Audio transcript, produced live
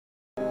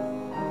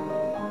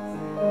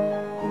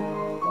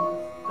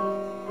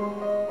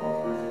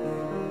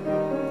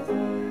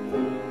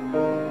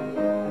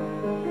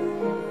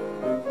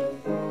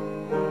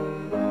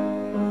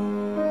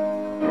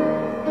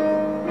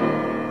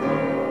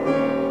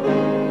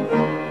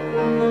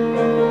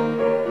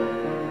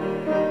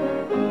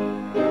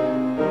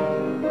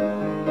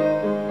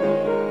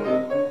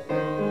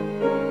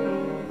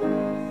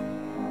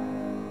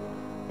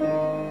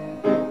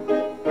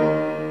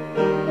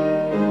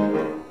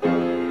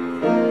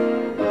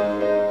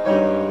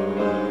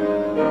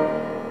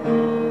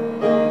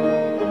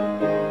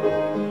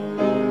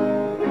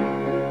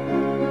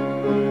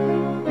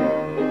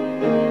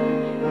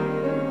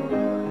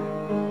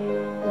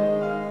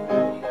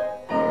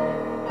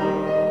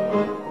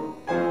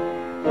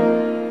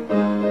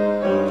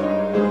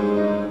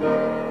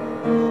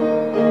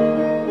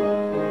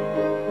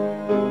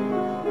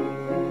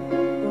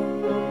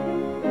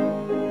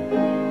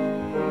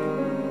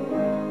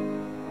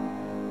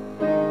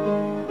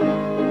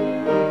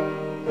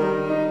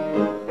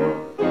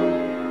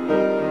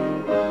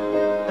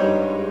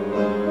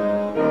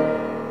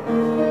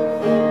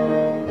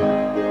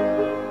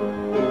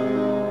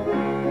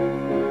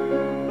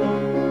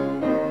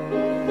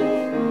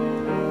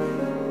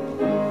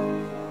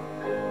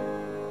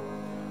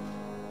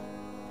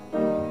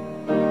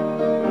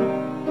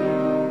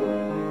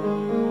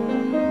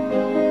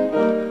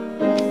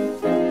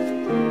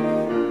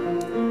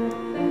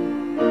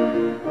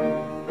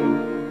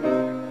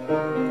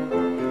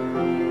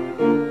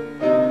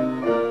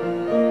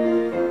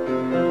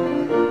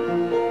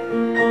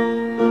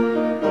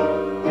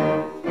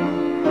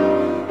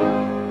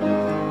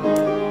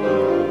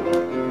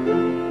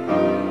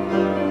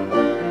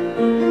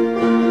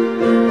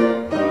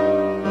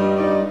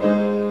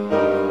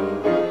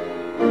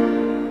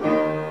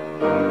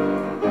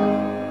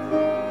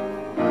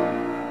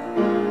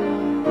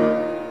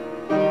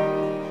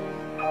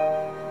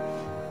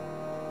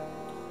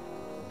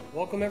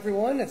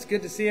It's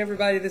good to see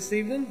everybody this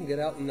evening. Get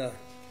out in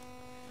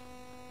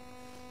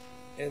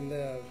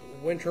the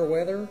winter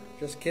weather.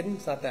 Just kidding.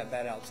 It's not that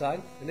bad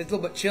outside. It's a little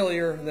bit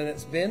chillier than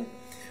it's been.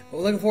 But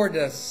we're looking forward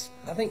to,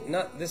 I think,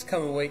 not this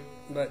coming week,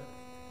 but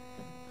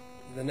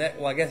the next.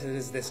 Well, I guess it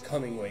is this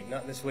coming week,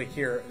 not this week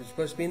here. It's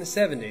supposed to be in the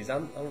 70s. I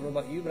don't know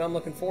about you, but I'm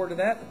looking forward to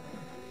that.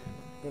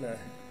 I'm going to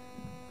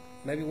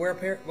maybe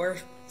wear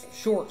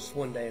shorts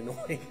one day in the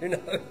week. Who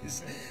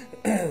knows?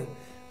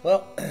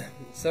 Well,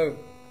 so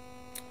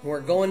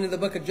we're going to the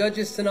book of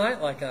Judges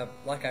tonight, like I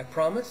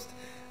promised.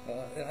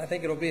 I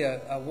think it'll be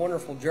a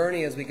wonderful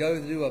journey as we go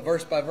to do a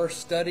verse-by-verse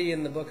study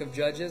in the book of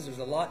Judges. There's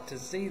a lot to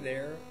see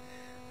there.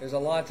 There's a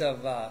lot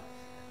of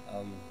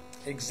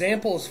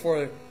examples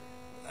for,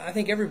 I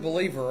think, every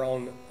believer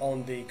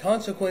on the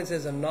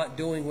consequences of not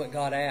doing what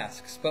God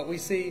asks. But we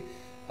see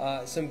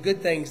some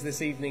good things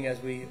this evening as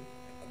we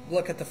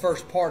look at the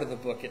first part of the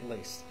book, at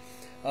least.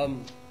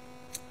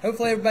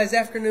 Hopefully everybody's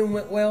afternoon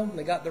went well.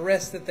 They got the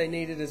rest that they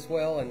needed as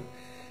well. And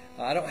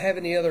I don't have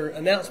any other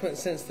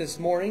announcements since this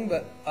morning,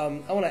 but I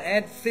want to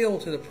add Phil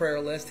to the prayer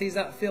list. He's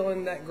not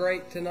feeling that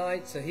great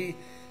tonight, so he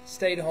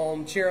stayed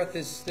home. Cherith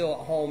is still at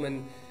home,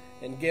 and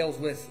Gail's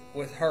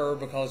with her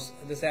because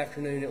this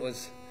afternoon it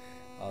was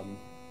a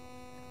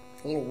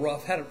little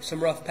rough. Had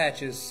some rough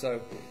patches,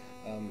 so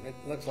it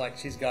looks like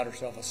she's got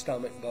herself a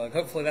stomach bug.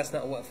 Hopefully that's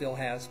not what Phil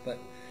has, but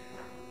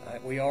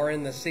we are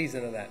in the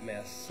season of that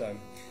mess. So,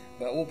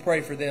 but we'll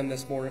pray for them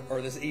this morning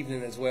or this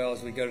evening as well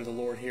as we go to the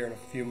Lord here in a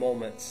few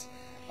moments.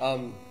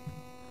 All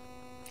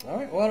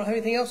right, well, I don't have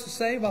anything else to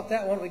say about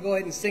that. Why don't we go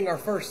ahead and sing our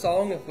first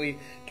song? If we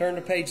turn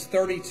to page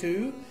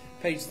 32.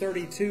 Page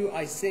 32,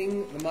 I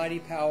Sing the Mighty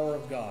Power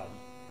of God.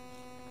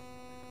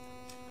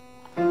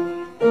 We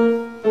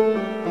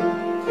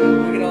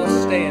can all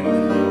stand.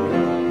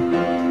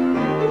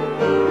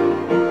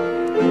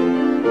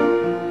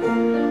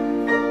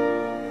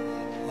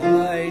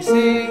 I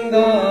sing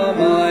the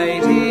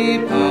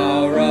mighty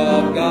power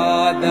of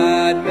God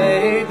that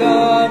made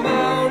the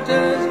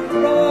mountains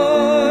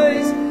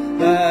rise,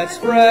 that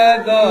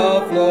spread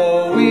the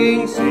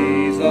flowing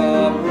seas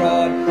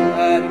abroad,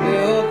 and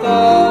built the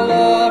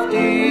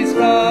lofty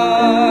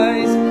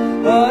skies.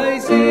 I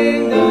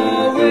sing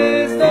the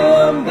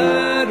wisdom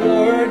that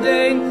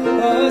ordained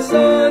the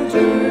sun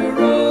to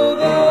rule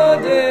the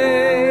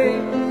day.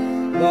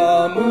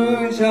 The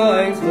moon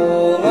shines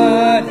full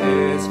at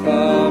his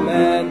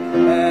command,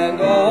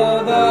 and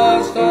all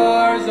the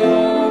stars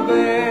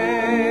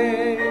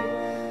obey.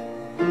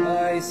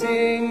 I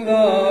sing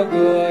the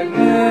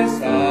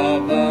goodness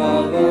of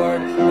the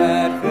Lord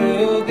that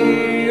filled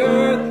the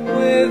earth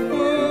with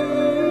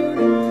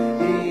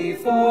food. He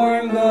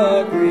formed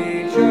the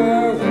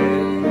creature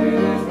with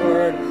his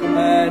word,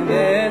 and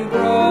then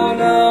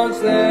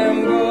pronounced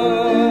them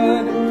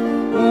good.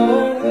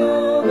 Lord,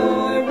 how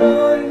thy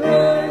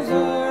wonders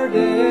are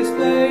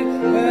displayed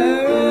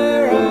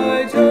where'er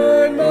I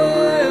turn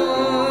my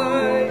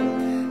eye.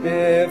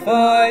 If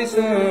I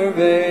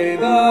survey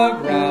the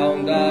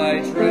ground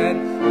I tread,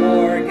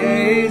 or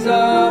gaze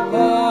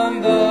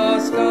upon the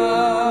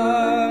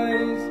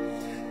skies,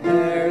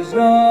 there's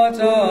not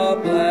a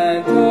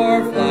plant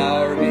or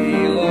flower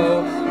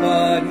below,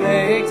 but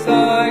makes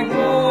thy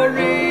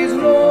glories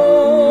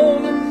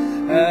known.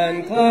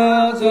 And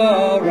clouds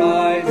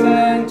arise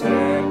and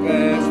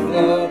tempests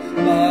flow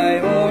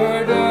by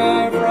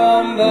order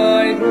from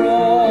thy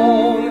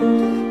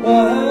throne,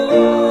 while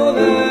all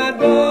that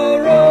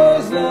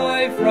borrows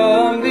life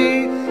from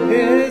thee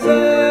is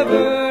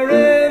ever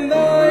in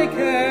thy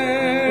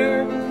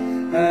care.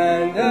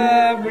 And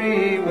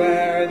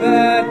everywhere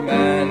that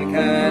man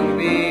can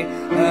be,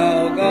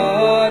 thou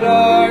God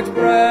art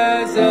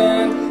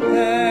present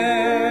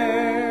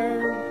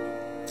there.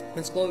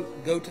 Let's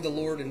go to the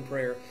Lord in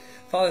prayer.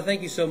 Father,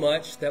 thank you so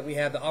much that we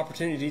have the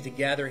opportunity to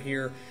gather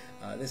here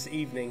this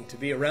evening to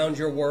be around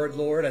your word,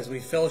 Lord, as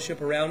we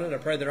fellowship around it. I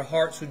pray that our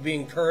hearts would be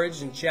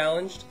encouraged and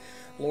challenged,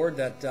 Lord,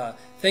 that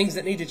things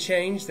that need to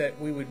change, that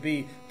we would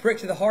be pricked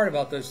to the heart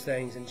about those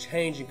things and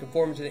change and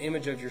conform to the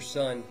image of your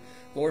Son,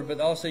 Lord, but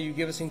also you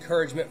give us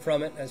encouragement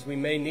from it, as we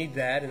may need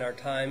that in our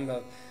time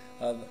of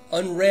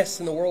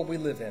unrest in the world we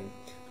live in.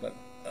 But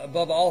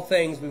above all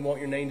things, we want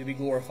your name to be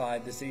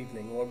glorified this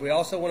evening, Lord. We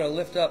also want to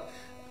lift up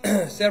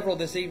several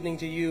this evening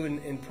to you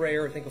in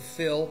prayer. Think of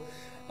Phil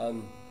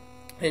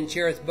and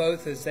Cherith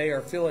both, as they are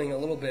feeling a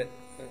little bit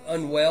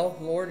unwell,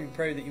 Lord. We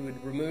pray that you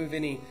would remove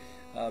any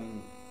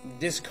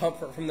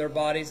discomfort from their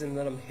bodies and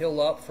let them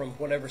heal up from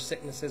whatever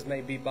sicknesses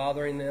may be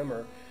bothering them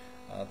or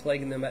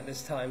plaguing them at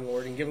this time,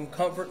 Lord, and give them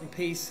comfort and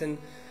peace and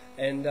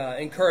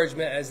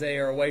encouragement as they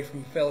are away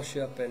from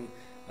fellowship and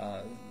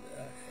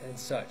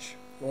such.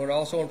 Lord, I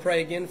also want to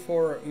pray again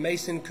for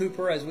Mason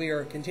Cooper as we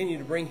are continuing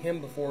to bring him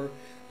before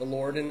the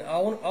Lord. And I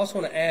also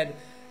want to add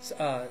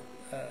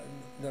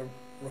the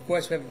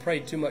request we haven't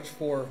prayed too much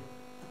for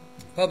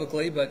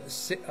publicly, but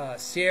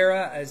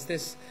Sierra, as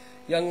this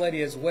young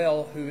lady as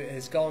well, who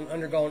has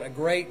undergone a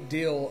great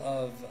deal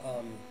of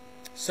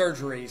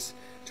surgeries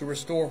to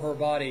restore her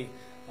body,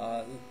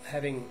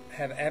 having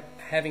had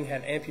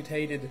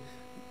amputated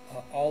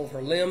all of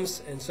her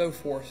limbs and so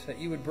forth, that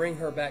you would bring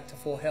her back to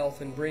full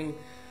health and bring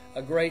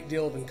a great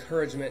deal of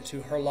encouragement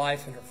to her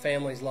life and her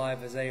family's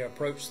life as they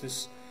approach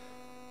this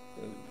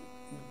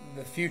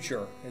the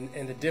future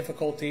and the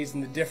difficulties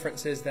and the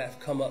differences that have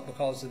come up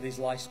because of these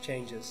life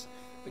changes.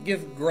 But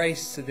give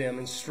grace to them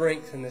and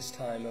strength in this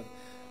time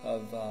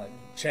of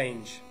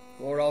change.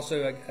 Lord,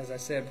 also, as I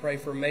said, pray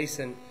for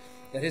Mason,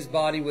 that his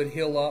body would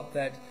heal up,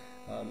 that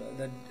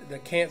the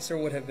cancer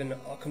would have been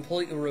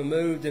completely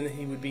removed and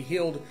he would be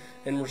healed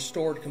and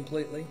restored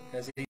completely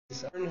as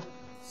he's turned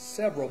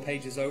several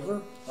pages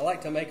over. I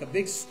like to make a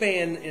big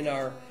span in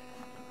our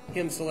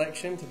hymn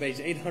selection to page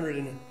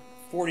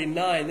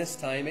 849 this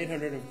time,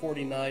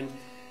 849,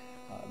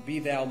 Be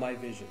Thou My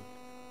Vision.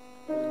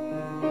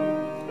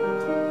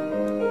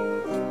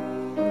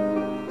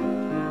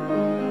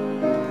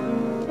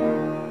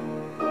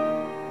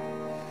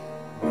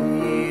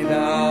 Be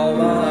Thou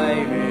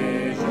my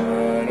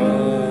vision,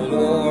 O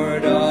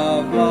Lord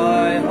of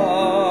my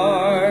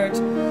heart,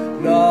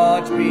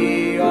 not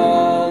be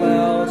all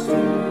else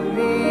to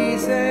me,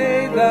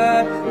 save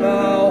that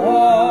Thou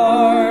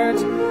art.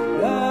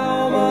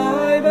 Thou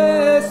my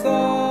best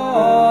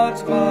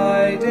thought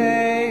by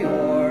day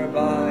or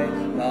by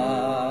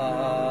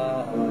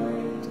night,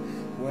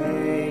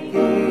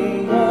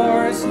 waking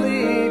or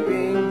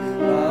sleeping,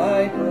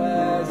 Thy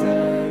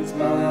presence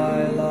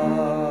my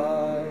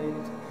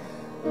light.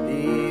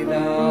 Be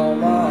Thou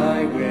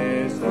my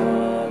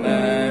wisdom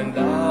and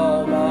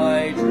Thou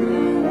my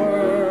true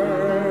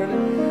word,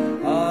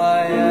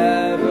 I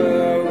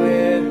ever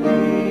with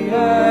Thee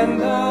and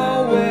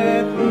Thou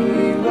with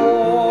me,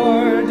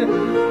 Lord.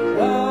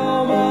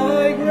 Thou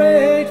my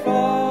great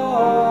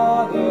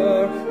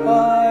Father,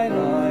 by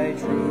Thy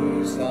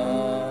true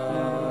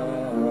Son,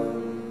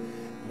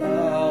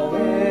 Thou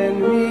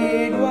in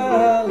me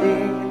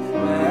dwelling,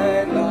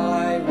 and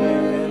I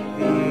with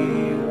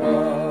Thee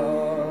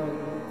one.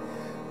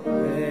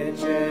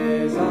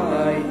 Riches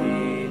I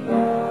heed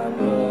not,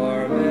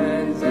 nor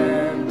men's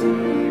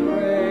empty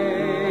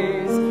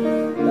praise.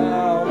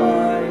 Thou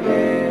mine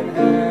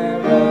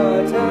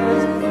inheritance,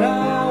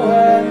 now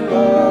and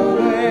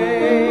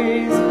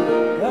always.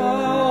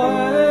 Thou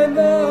and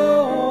Thou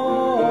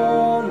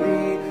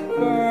only,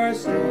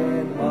 first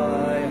in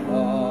my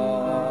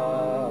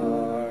heart.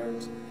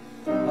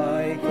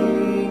 My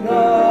King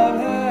of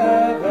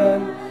heaven,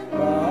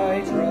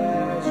 my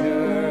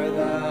treasure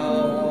Thou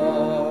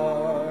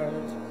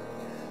art.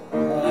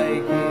 My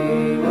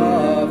King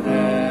of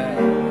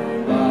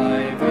heaven,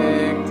 my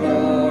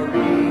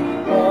victory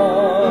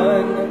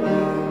won,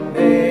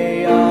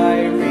 may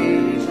I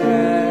reach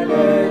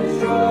heaven's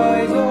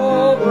joys,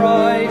 O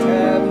bright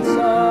and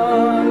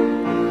sun.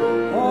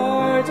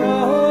 Heart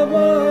of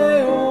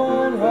my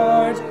own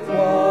heart,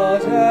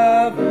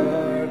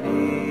 whatever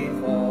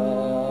befall,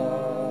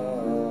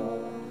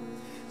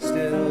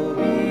 still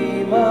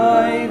be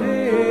my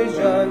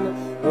vision,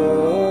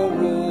 O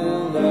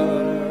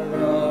ruler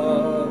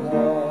of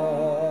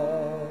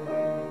all.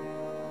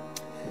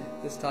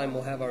 This time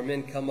we'll have our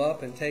men come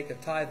up and take a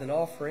tithe and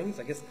offerings.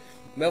 I guess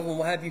Melvin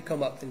will have you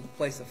come up in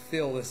place of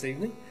Phil this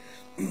evening.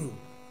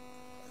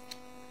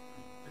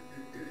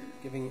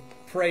 Giving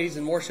praise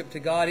and worship to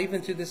God,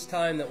 even to this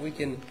time that we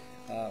can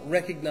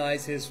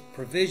recognize His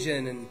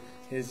provision and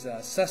His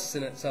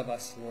sustenance of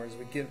us, Lord, as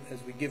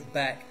we give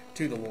back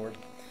to the Lord.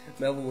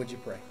 Melvin, would you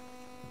pray?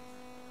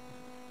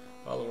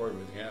 Father, Lord,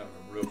 we have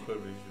a real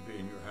privilege to be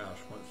in your house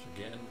once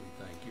again. We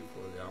thank you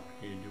for the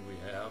opportunity we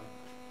have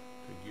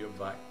to give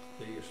back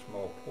to thee a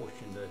small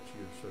portion that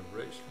you've so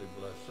richly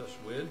blessed us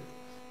with.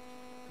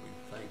 We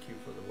thank you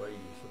for the way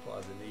you supply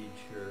the needs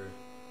here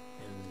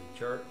in the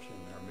church and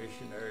our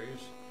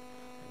missionaries.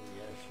 And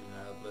we ask you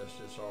now to bless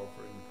this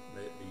offering.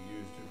 May it be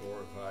used to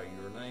glorify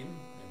your name,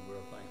 and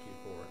we'll thank you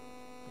for it.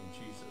 In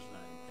Jesus'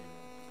 name,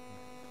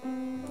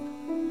 amen.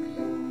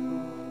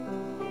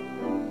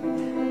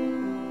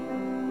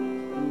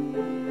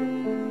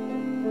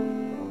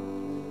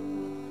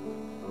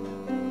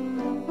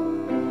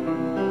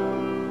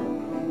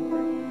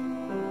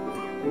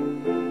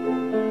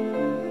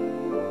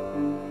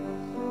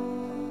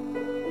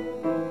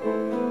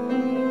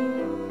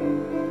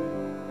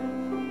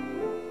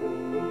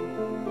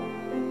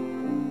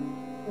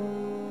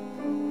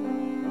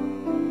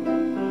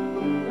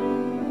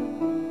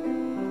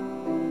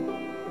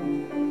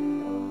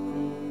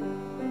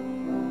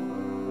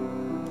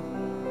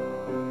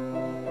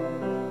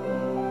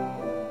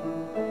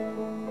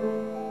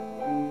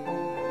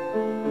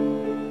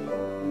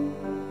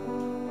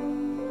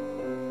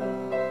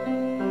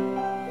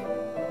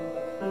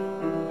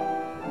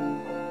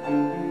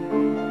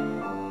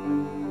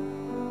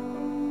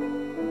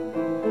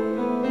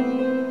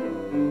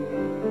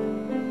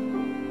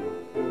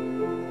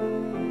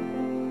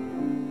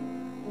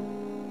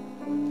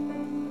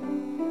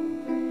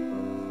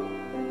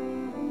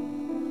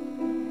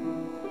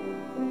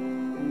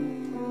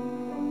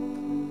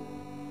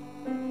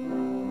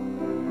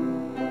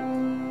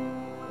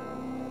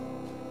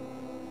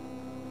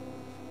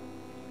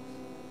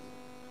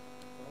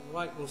 All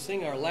right, we'll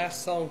sing our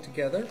last song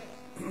together.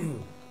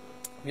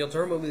 You'll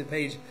turn with me to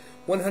page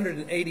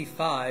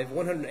 185.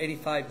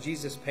 185,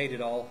 Jesus Paid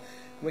It All.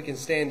 We can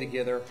stand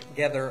together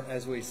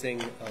as we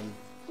sing.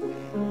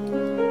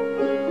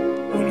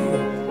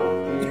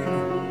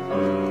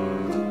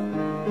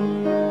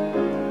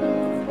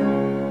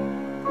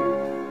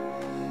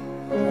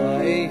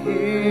 I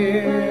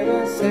hear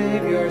the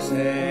Savior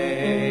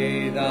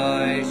say,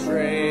 thy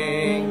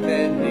strength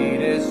and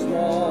need is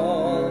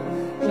small.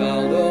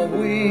 Child of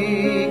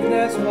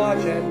weakness,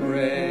 watch and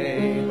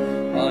pray.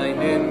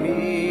 Find in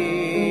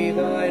me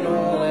thine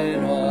all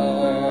in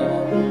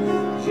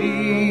all.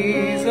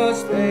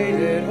 Jesus paid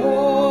it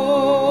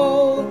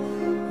all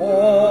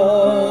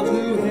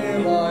to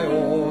him I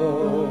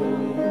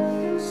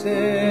owe.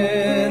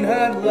 Sin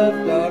had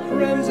left a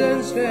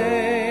crimson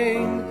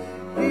stain,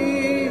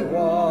 he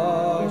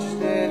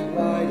washed it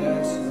white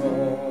as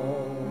snow.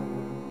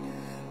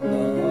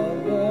 Alone,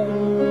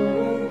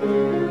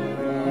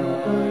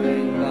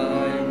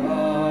 thine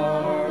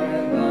power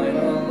and thine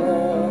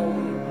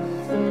alone,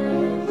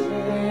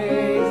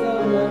 change the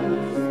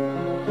lungs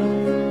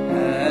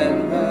and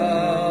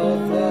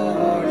melt the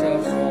heart of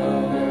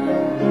stone.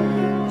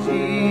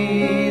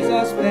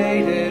 Jesus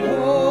paid it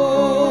all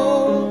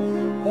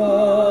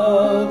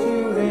to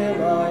him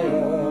I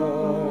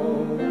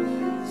owe.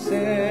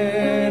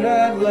 Sin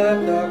had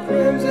left a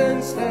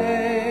crimson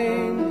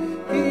stain,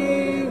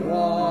 he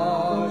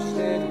washed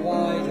it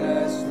white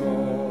as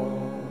snow.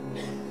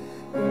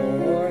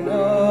 For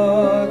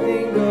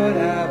nothing good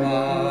have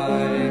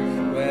I,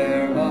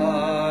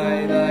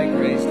 whereby thy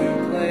grace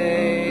to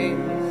claim.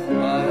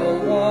 I'll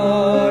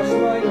wash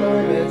my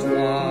garments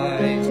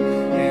white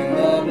in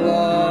the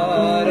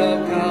blood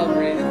of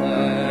Calvary's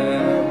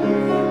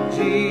Lamb.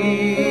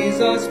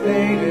 Jesus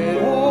paid it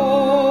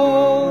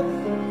all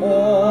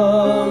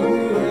to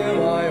him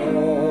I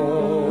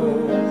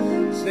owe.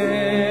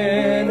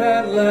 Sin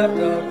had left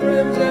a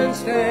crimson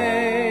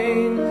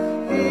stain,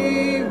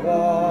 he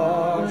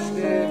washed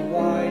it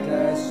white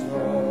as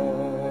snow.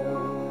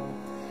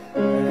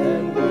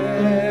 And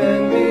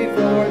when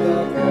before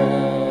the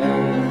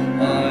throne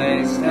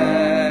I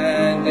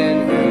stand in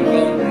him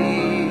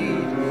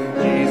complete,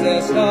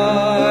 Jesus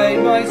died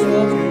my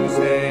soul to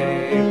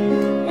save,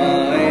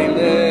 my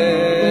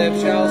lips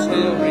shall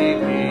still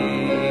repeat,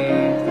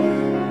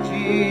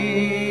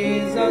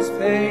 Jesus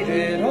paid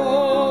it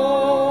all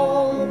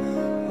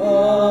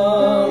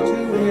to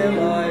him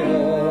I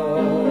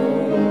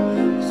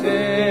owe.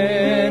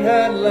 Sin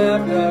had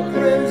left a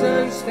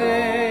crimson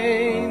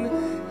stain,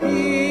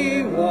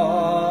 he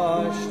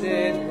washed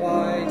it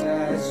white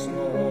as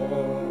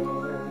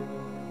snow.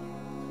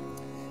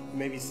 You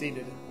may be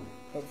seated.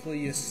 Hopefully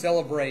you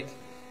celebrate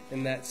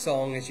in that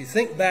song as you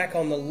think back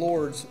on the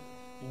Lord's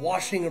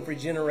washing of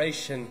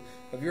regeneration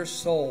of your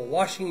soul,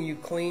 washing you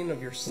clean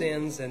of your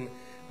sins and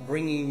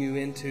bringing you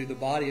into the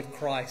body of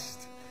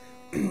Christ.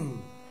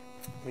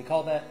 We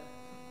call that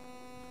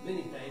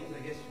many things. I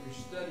guess if you're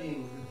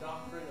studying the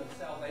doctrine of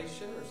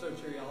salvation or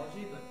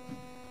soteriology, but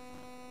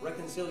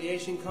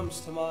reconciliation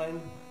comes to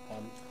mind.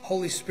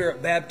 Holy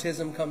Spirit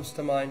baptism comes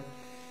to mind.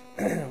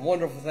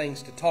 Wonderful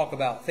things to talk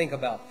about, think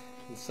about,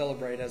 and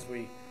celebrate as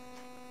we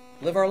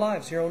live our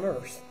lives here on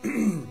earth.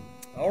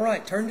 All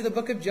right, turn to the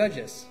book of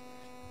Judges.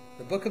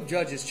 The book of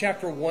Judges,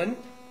 chapter 1.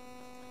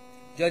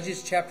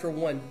 Judges chapter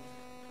 1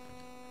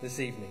 this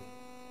evening.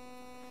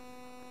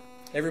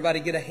 Everybody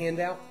get a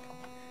handout?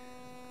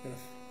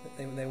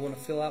 They want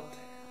to fill out?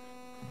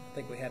 I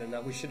think we had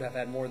enough. We should have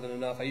had more than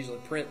enough. I usually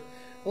print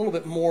a little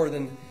bit more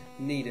than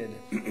needed.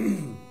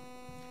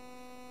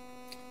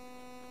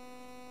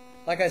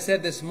 Like I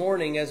said this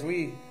morning, as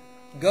we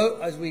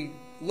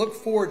look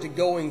forward to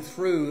going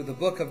through the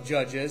book of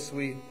Judges,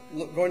 we're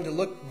going to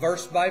look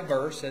verse by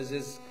verse, as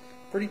is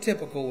pretty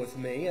typical with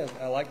me.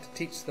 I like to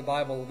teach the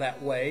Bible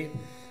that way.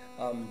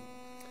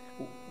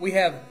 We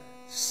have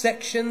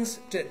sections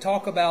to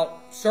talk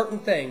about certain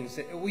things.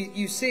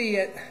 You see,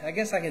 I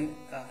guess I can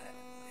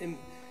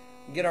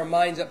get our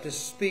minds up to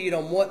speed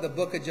on what the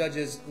book of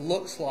Judges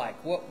looks like,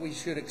 what we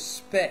should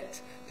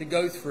expect to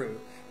go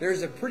through.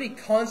 There's a pretty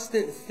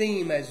constant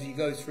theme as you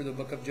go through the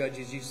book of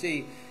Judges. You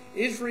see,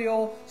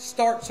 Israel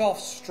starts off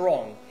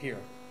strong here,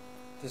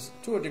 just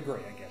to a degree,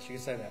 I guess you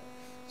could say that.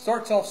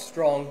 Starts off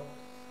strong,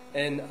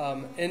 and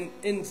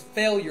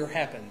failure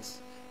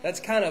happens. That's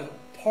kind of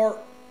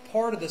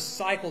part of the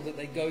cycle that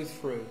they go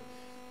through.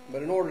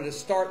 But in order to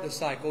start the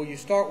cycle, you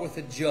start with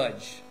a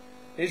judge.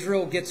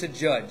 Israel gets a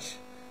judge.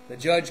 The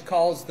judge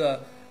calls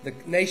the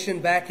nation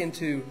back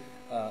into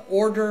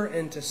order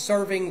and to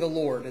serving the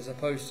Lord as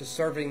opposed to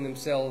serving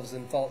themselves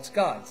and false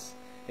gods.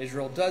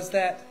 Israel does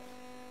that.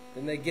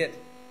 Then they get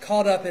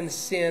caught up in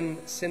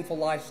sinful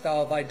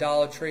lifestyle of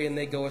idolatry, and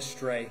they go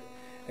astray.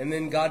 And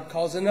then God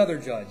calls another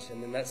judge,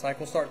 and then that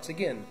cycle starts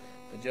again.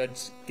 The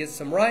judge gets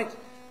them right,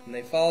 and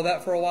they follow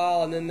that for a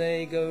while, and then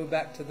they go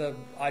back to the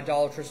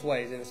idolatrous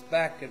ways. And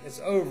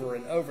it's over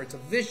and over. It's a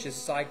vicious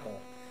cycle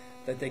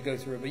that they go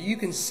through. But you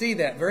can see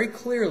that very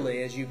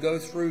clearly as you go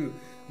through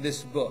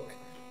this book.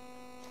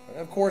 And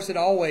of course, it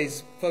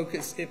always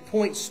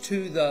points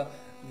to the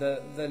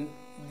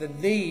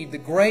the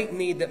great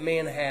need that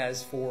man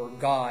has for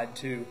God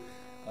to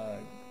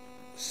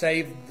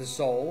save the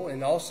soul,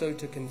 and also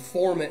to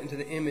conform it into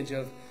the image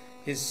of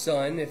His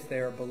Son, if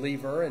they're a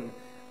believer, and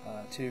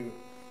to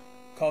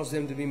cause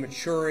them to be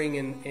maturing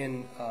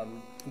in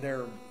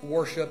their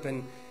worship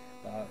and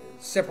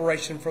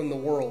separation from the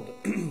world.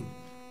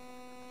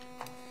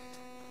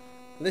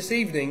 This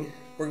evening,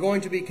 we're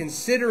going to be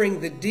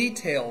considering the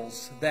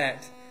details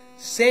that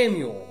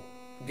Samuel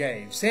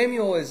gave.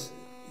 Samuel is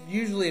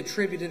usually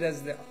attributed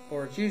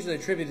it's usually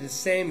attributed to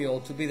Samuel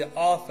to be the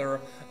author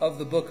of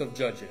the book of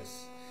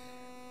Judges.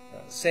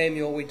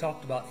 Samuel, we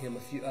talked about him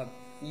a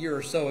year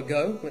or so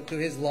ago, went through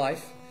his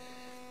life.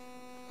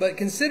 But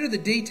consider the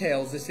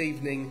details this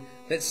evening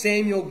that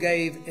Samuel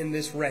gave in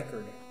this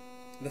record.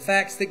 The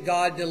facts that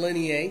God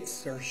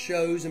delineates or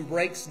shows and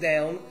breaks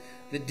down,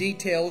 the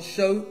details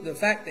show the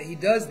fact that He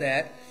does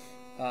that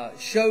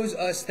shows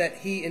us that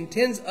He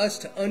intends us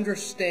to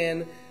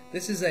understand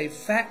this is a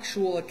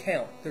factual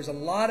account. There's a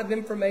lot of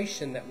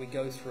information that we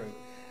go through.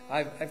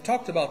 I've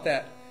talked about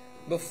that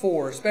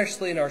before,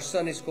 especially in our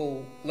Sunday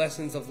school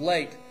lessons of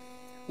late,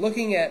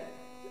 looking at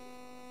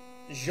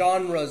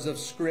genres of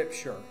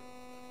Scripture.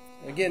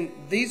 Again,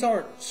 these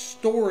aren't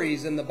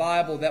stories in the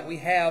Bible that we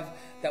have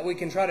that we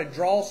can try to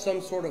draw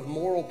some sort of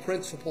moral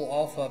principle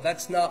off of.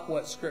 That's not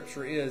what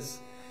Scripture is.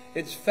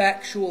 It's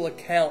factual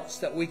accounts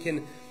that we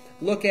can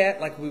look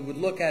at, like we would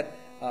look at,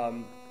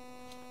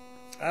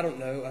 I don't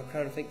know, I'm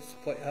trying to think,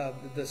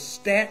 the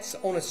stats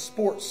on a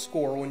sports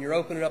score when you're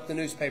opening up the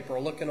newspaper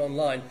or looking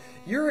online.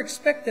 You're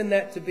expecting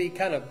that to be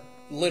kind of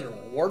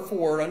literal, word for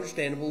word,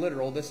 understandable,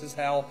 literal. This is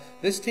how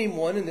this team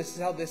won and this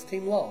is how this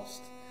team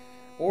lost.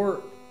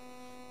 Or,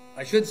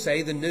 I should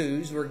say, the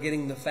news, we're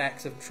getting the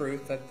facts of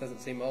truth. That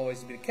doesn't seem always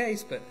to be the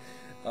case, but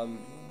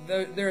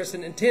there is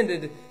an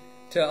intended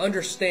to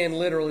understand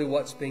literally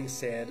what's being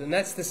said. And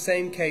that's the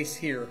same case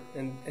here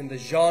in the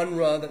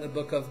genre that the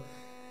book of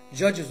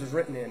Judges was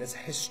written in. It's a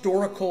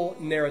historical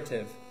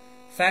narrative,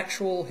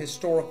 factual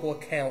historical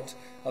account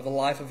of the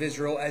life of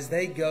Israel as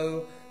they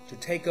go to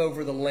take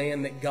over the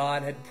land that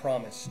God had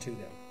promised to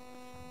them.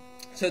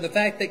 So the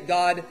fact that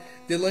God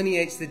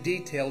delineates the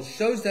details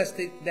shows us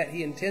that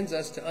He intends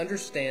us to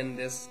understand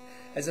this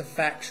as a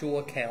factual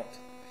account.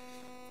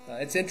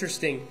 It's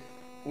interesting.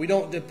 We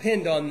don't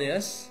depend on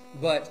this,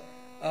 but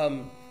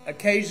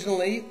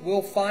occasionally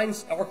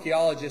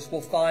archaeologists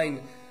will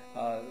find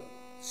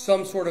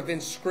some sort of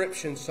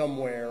inscription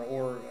somewhere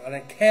or an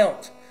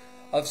account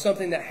of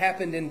something that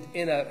happened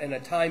in a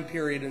time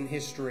period in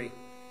history.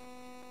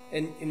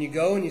 And you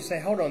go and you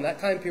say, hold on, that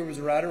time period was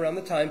right around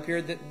the time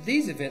period that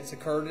these events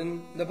occurred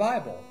in the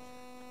Bible.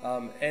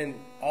 And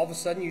all of a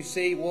sudden you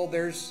see, well,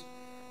 there's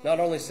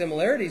not only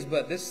similarities,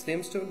 but this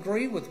seems to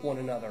agree with one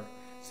another.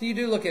 So you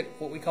do look at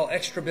what we call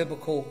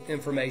extra-biblical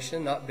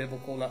information, not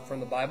biblical, not from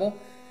the Bible.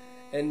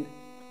 And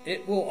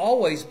it will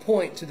always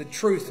point to the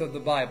truth of the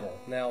Bible.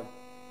 Now,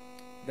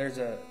 there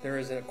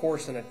is, of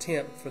course, an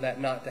attempt for that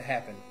not to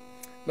happen.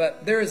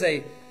 But there is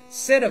a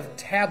set of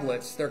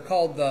tablets. They're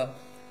called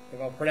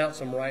if I'll pronounce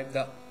them right,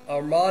 the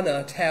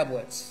Amarna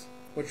tablets,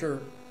 which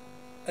are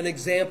an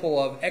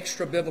example of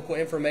extra-biblical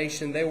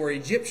information. They were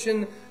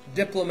Egyptian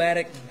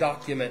diplomatic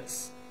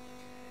documents.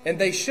 And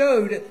they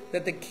showed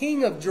that the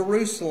king of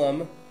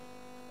Jerusalem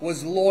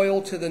was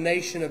loyal to the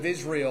nation of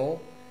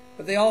Israel,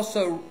 but it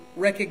also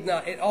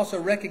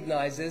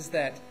recognizes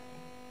that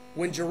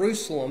when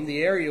Jerusalem,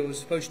 the area, was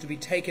supposed to be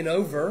taken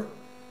over,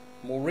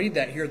 and we'll read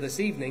that here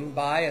this evening,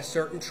 by a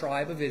certain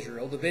tribe of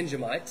Israel, the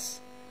Benjamites,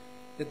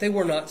 that they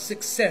were not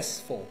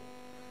successful.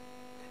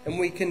 And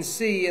we can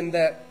see in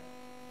that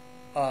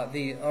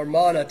the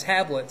Amarna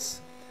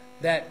tablets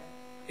that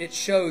it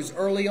shows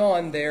early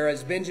on there,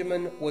 as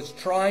Benjamin was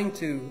trying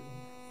to,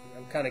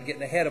 I'm kind of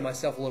getting ahead of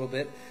myself a little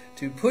bit,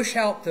 to push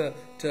out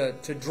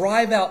to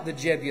drive out the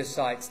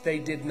Jebusites. They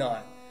did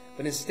not.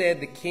 But instead,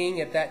 the king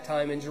at that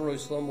time in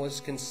Jerusalem was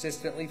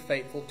consistently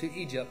faithful to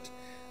Egypt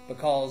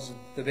because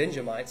the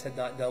Benjamites had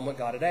not done what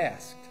God had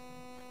asked.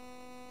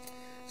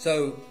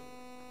 So,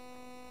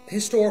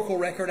 historical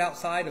record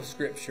outside of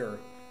Scripture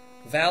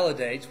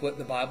validates what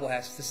the Bible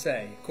has to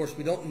say. Of course,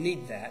 we don't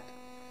need that.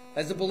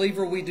 As a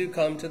believer, we do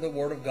come to the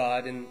Word of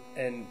God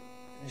and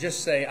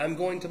just say, I'm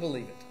going to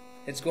believe it.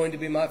 It's going to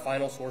be my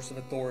final source of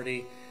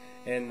authority.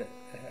 And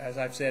as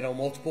I've said on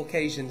multiple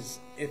occasions,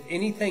 if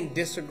anything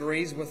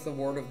disagrees with the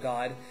Word of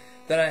God,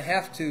 then I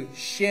have to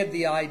shed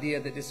the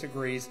idea that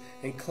disagrees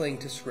and cling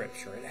to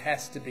Scripture. It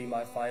has to be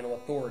my final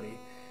authority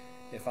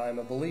if I'm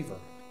a believer.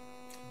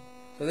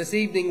 So this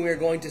evening we are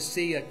going to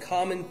see a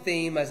common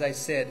theme, as I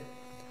said,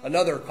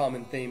 another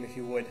common theme, if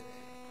you would,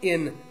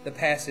 in the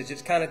passage.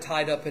 It's kind of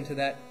tied up into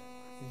that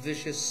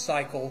vicious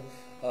cycle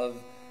of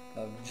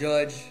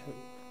judge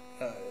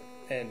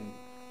and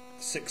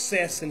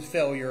success and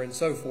failure and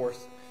so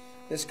forth.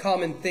 This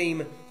common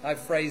theme I've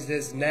phrased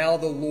as, now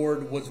the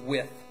Lord was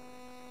with.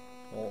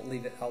 I'll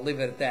leave it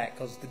at that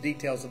because the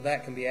details of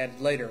that can be added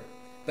later.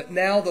 But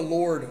now the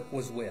Lord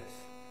was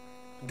with.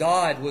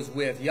 God was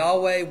with.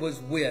 Yahweh was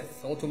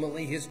with,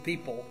 ultimately His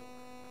people.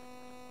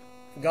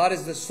 God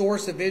is the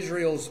source of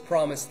Israel's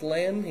promised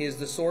land. He is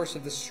the source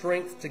of the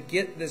strength to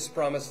get this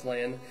promised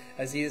land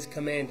as He has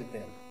commanded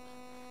them.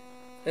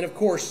 And of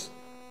course,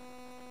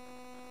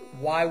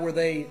 why were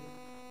they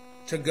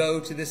to go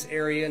to this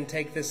area and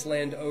take this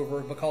land over?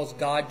 Because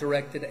God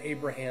directed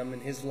Abraham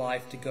in his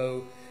life to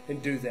go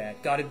and do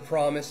that. God had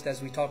promised,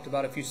 as we talked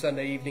about a few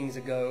Sunday evenings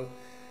ago,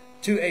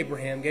 to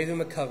Abraham, gave him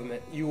a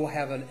covenant. You will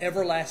have an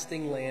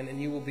everlasting land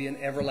and you will be an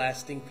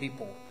everlasting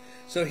people.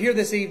 So here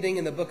this evening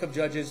in the book of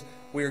Judges,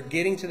 we're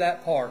getting to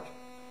that part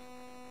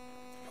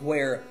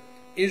where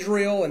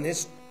Israel and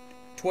his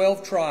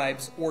 12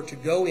 tribes were to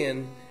go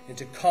in and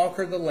to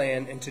conquer the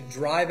land and to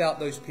drive out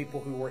those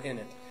people who were in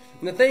it.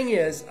 And the thing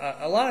is,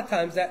 a lot of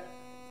times that,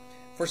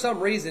 for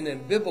some reason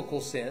in biblical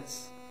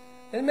sense,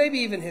 and maybe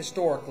even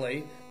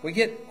historically, we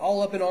get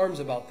all up in arms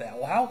about that.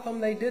 Well, how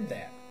come they did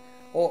that?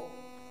 Well,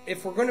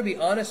 if we're going to be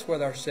honest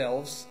with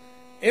ourselves,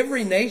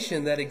 every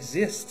nation that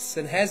exists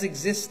and has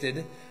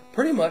existed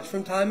pretty much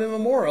from time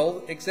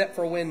immemorial, except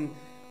for when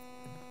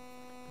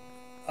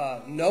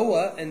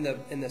Noah and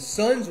the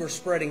sons were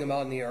spreading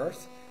about the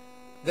earth,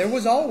 there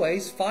was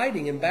always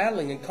fighting and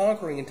battling and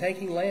conquering and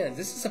taking lands.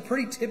 This is a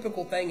pretty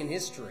typical thing in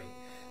history.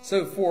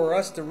 So for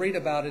us to read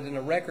about it in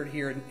a record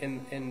here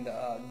in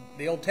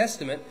the Old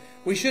Testament,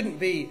 we shouldn't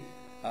be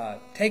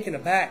taken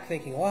aback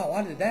thinking, wow,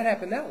 why did that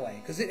happen that way?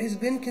 Because it has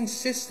been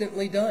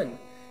consistently done.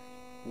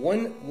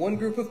 One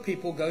group of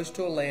people goes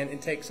to a land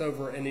and takes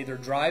over and either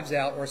drives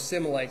out or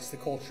assimilates the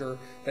culture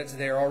that's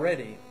there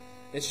already.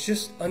 It's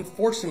just,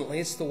 unfortunately,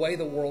 it's the way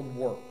the world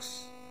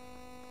works.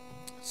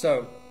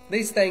 So,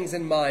 these things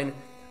in mind,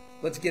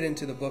 let's get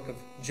into the book of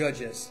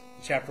Judges,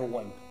 chapter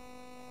 1.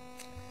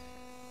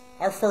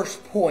 Our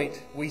first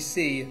point, we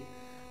see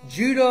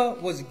Judah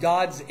was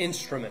God's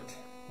instrument.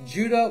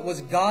 Judah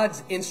was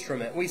God's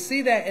instrument. We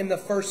see that in the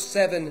first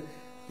 7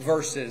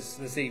 verses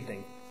this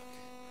evening.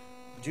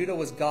 Judah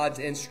was God's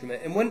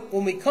instrument. And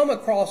when we come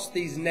across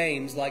these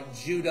names like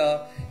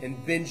Judah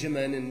and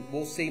Benjamin, and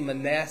we'll see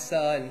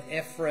Manasseh and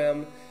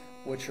Ephraim,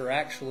 which are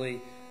actually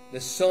the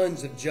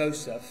sons of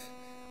Joseph,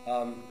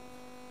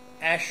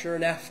 Asher,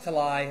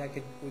 Naphtali,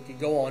 we could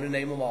go on and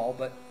name them all,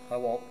 but I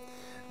won't.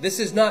 This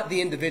is not the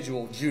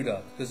individual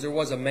Judah, because there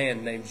was a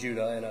man named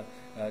Judah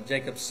and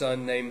Jacob's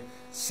son named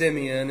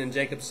Simeon and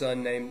Jacob's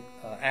son named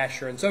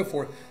Asher and so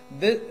forth.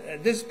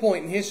 At this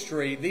point in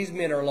history, these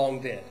men are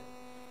long dead.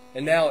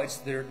 And now it's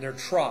their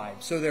tribe.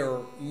 So there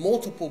are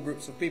multiple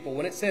groups of people.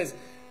 When it says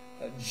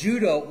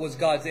Judah was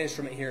God's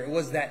instrument here, it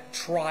was that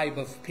tribe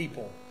of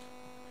people.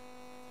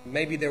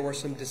 Maybe there were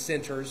some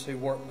dissenters who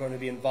weren't going to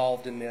be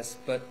involved in this,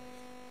 but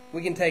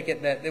we can take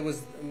it that it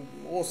was,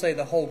 we'll say,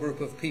 the whole group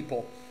of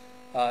people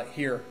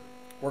here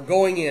were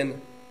going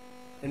in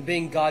and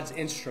being God's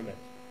instrument.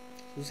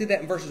 We'll see that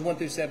in verses 1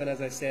 through 7,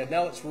 as I said.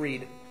 Now let's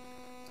read.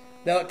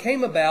 Now it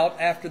came about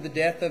after the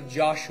death of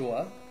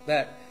Joshua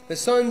that the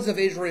sons of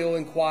Israel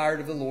inquired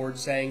of the Lord,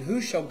 saying, who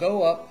shall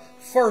go up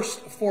first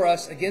for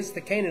us against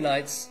the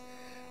Canaanites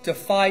to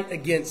fight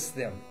against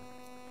them?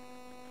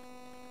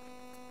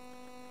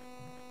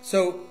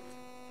 So,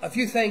 a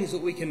few things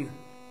that we can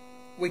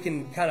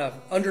kind of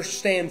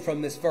understand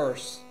from this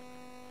verse.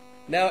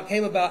 Now it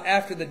came about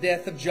after the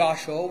death of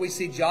Joshua. We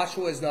see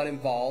Joshua is not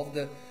involved.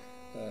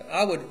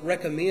 I would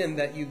recommend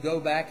that you go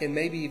back and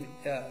maybe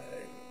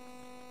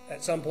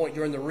at some point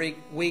during the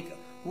week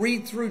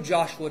read through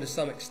Joshua to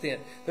some extent.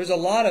 There's a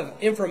lot of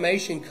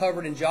information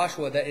covered in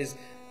Joshua that is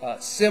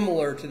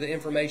similar to the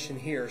information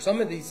here. Some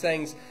of these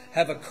things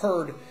have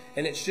occurred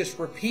and it's just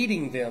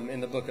repeating them in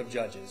the book of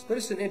Judges. But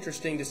it's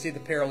interesting to see the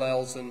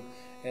parallels and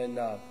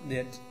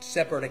the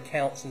separate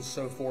accounts and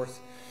so forth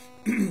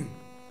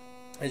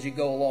as you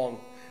go along.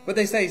 But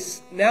they say,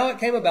 now it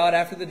came about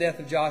after the death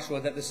of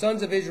Joshua that the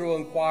sons of Israel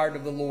inquired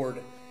of the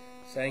Lord,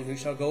 saying, who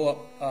shall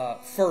go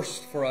up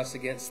first for us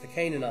against the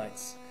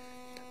Canaanites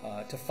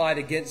to fight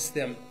against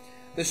them?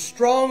 The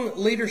strong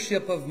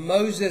leadership of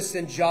Moses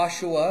and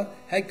Joshua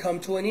had come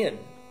to an end.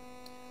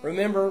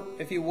 Remember,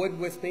 if you would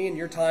with me in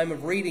your time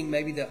of reading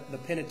maybe the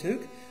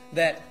Pentateuch,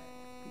 that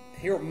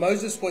here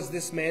Moses was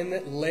this man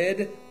that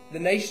led the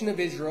nation of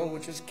Israel,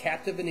 which was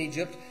captive in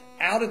Egypt,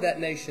 out of that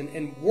nation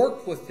and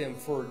worked with them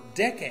for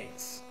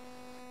decades,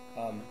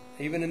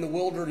 even in the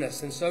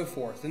wilderness and so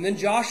forth. And then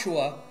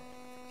Joshua,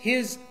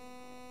 his,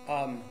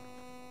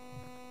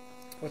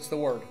 what's the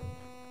word?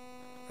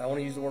 I want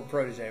to use the word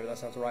protege, but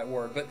that's not the right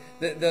word. But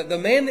the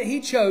man that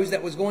he chose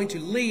that was going to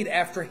lead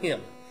after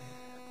him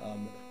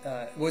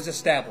was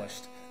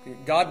established.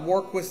 God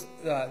worked with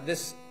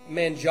this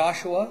man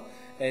Joshua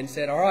and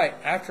said, all right,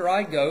 after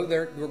I go,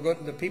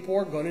 the people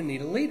are going to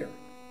need a leader.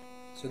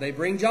 So they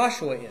bring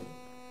Joshua in.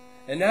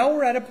 And now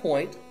we're at a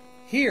point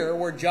here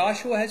where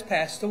Joshua has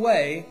passed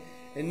away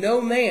and no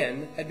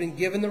man had been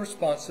given the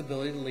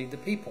responsibility to lead the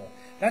people.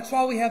 That's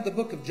why we have the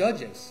book of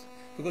Judges,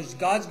 because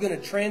God's going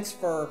to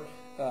transfer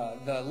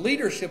the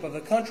leadership of the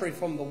country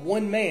from the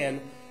one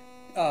man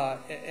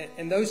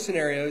in those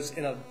scenarios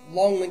in a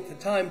long length of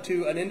time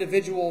to an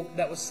individual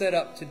that was set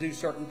up to do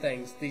certain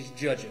things, these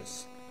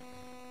judges.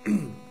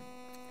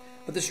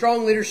 The But the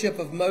strong leadership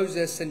of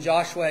Moses and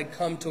Joshua had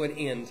come to an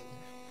end.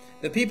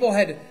 The people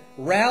had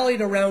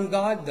rallied around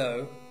God,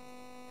 though,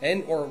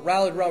 or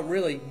rallied around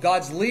really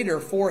God's leader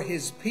for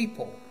his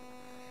people.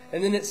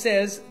 And then it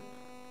says,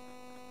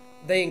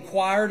 they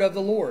inquired of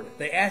the Lord.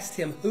 They asked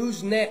him,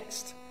 who's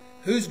next?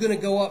 Who's going to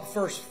go up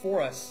first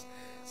for us?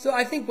 So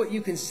I think what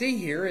you can see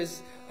here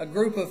is a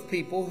group of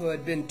people who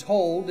had been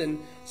told and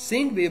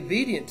seemed to be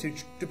obedient to,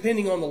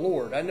 depending on the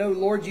Lord. I know,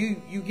 Lord, you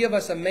give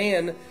us a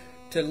man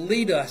to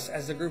lead us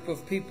as a group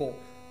of people.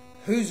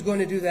 Who's going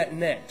to do that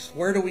next?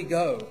 Where do we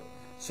go?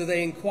 So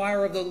they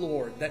inquire of the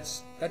Lord.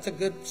 That's a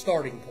good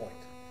starting point.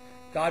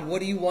 God,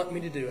 what do you want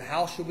me to do?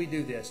 How should we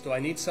do this? Do I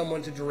need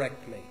someone to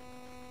direct me?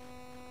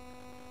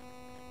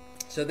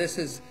 So this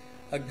is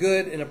a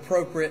good and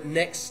appropriate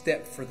next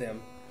step for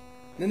them.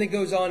 And then it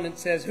goes on and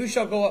says, who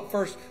shall go up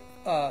first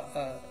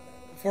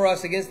for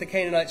us against the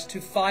Canaanites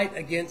to fight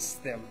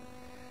against them?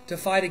 To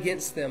fight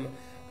against them.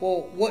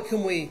 Well, what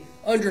can we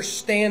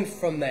understand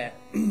from that?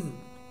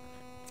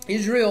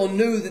 Israel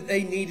knew that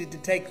they needed to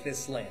take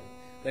this land.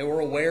 They were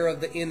aware of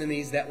the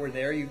enemies that were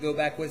there. You go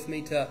back with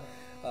me to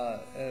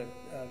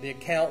the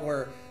account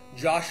where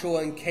Joshua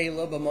and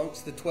Caleb,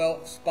 amongst the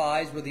 12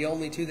 spies, were the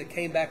only two that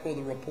came back with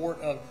a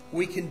report of,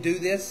 we can do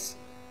this.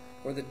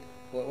 Or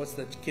what's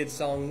the kid's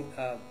song?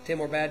 10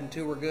 were bad and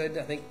 2 were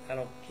good.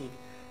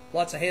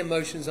 Lots of hand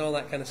motions and all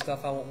that kind of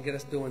stuff I won't get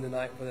us doing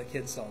tonight for the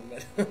kids' song.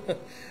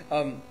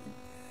 But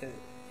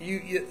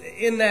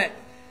in that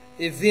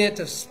event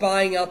of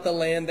spying out the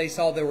land, they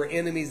saw there were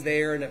enemies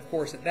there. And of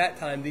course, at that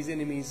time, these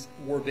enemies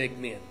were big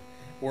men,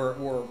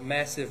 were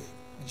massive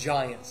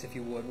giants, if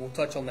you would. We'll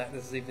touch on that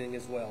this evening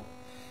as well.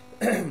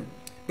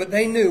 But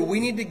they knew we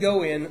need to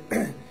go in,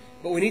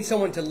 but we need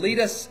someone to lead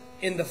us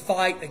in the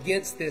fight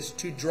against this,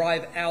 to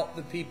drive out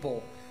the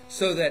people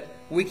so that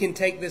we can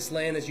take this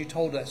land as you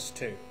told us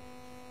to.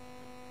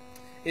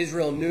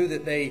 Israel knew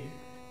that they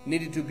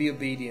needed to be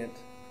obedient.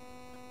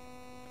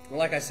 And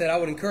like I said, I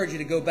would encourage you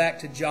to go back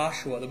to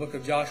Joshua, the book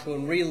of Joshua,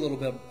 and read a little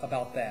bit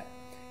about that.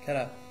 Kind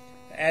of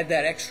add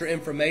that extra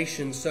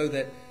information so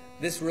that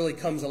this really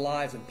comes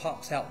alive and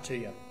pops out to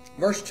you.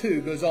 Verse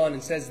 2 goes on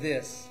and says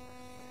this.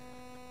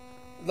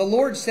 The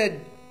Lord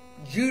said,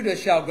 Judah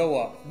shall go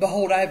up.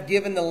 Behold, I have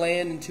given the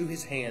land into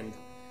his hand.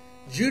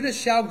 Judah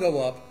shall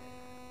go up.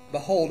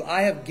 Behold,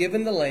 I have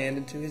given the land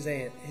into his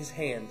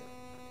hand.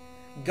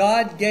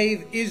 God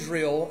gave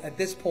Israel, at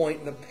this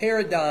point, the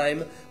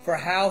paradigm for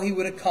how he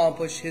would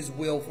accomplish his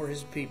will for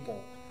his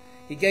people.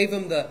 He gave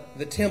them the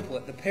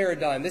template, the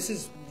paradigm. This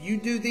is, you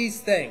do these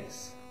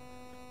things.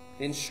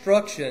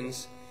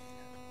 Instructions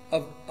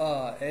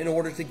in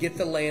order to get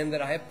the land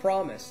that I have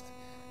promised.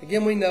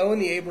 Again, we know in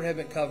the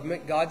Abrahamic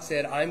covenant, God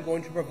said, I'm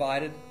going to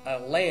provide a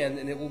land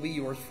and it will be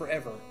yours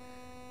forever.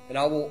 And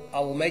I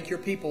will make your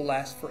people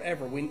last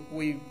forever.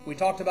 We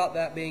talked about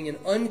that being an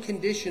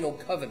unconditional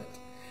covenant.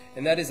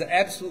 And that is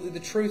absolutely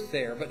the truth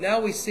there. But now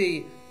we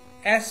see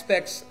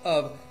aspects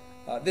of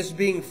this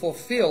being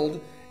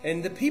fulfilled,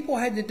 and the people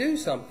had to do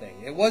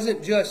something. It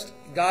wasn't just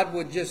God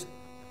would just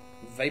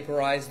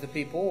vaporize the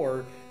people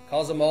or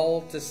cause them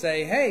all to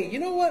say, hey, you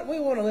know what? We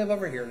want to live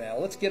over here now.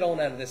 Let's get on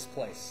out of this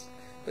place.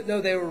 But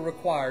no, they were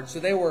required. So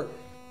they were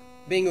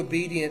being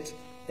obedient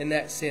in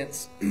that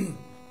sense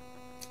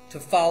to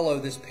follow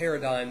this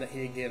paradigm that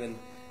he had given.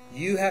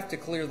 You have to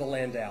clear the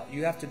land out.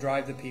 You have to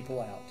drive the people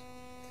out.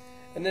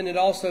 And then it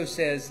also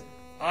says,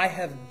 I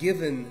have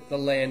given the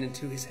land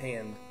into his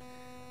hand.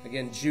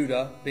 Again,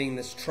 Judah being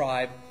this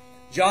tribe.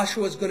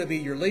 Joshua is going to be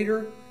your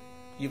leader.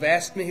 You've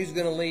asked me who's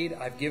going to lead.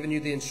 I've given you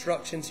the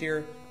instructions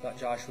here. Not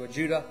Joshua,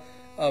 Judah.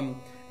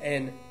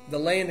 And the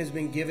land has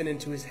been given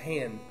into his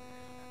hand.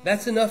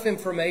 That's enough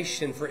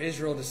information for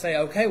Israel to say,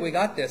 okay, we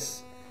got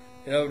this.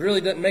 It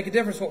really doesn't make a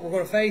difference what we're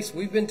going to face.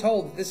 We've been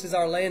told that this is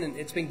our land and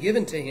it's been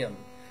given to him.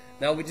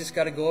 Now we just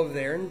got to go over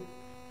there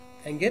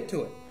and get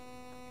to it.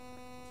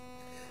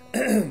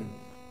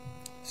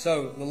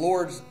 So the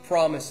Lord's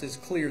promise is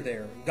clear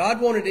there. God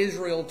wanted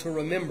Israel to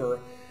remember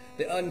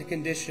the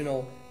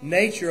unconditional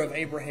nature of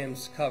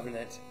Abraham's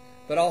covenant,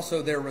 but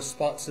also their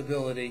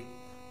responsibility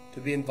to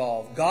be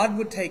involved. God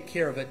would take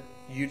care of it.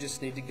 You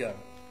just need to go.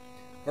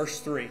 Verse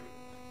 3.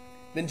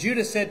 Then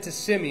Judah said to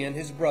Simeon,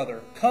 his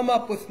brother, come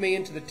up with me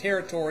into the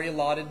territory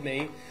allotted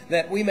me,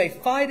 that we may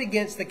fight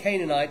against the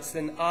Canaanites,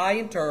 and I,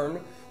 in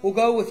turn, will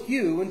go with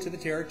you into the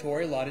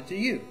territory allotted to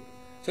you.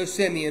 So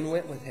Simeon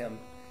went with him.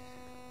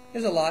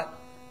 There's a lot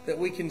that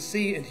we can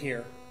see in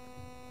here.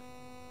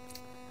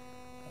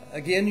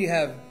 Again, you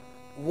have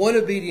one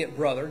obedient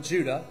brother,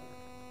 Judah,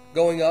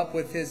 going up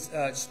with his,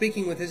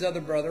 speaking with his other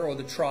brother, or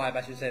the tribe,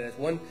 I should say. That's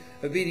one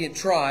obedient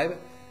tribe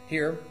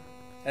here,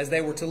 as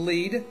they were to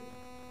lead.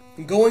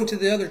 And going to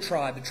the other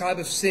tribe, the tribe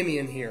of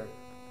Simeon here.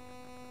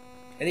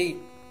 And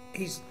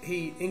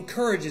he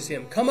encourages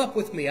him, come up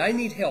with me. I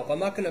need help. I'm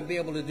not going to be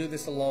able to do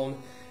this alone.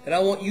 And I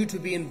want you to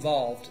be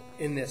involved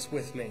in this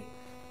with me.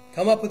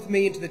 Come up with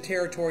me into the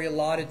territory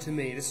allotted to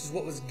me. This is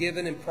what was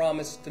given and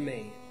promised to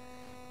me.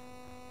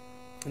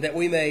 That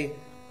we may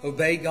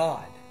obey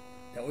God.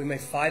 That we may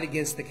fight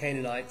against the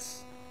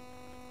Canaanites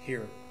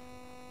here.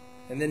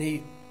 And then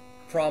he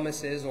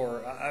promises,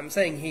 or I'm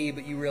saying he,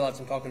 but you realize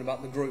I'm talking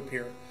about the group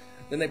here.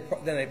 Then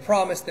they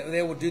promise that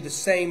they will do the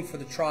same for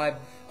the tribe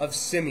of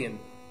Simeon.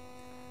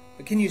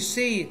 But can you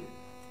see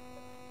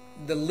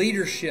the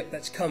leadership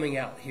that's coming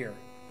out here?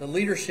 The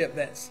leadership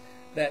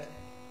that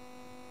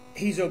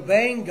he's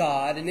obeying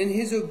God, and in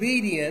his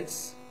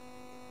obedience,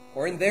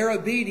 or in their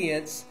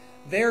obedience,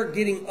 they're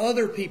getting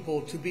other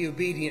people to be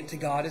obedient to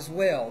God as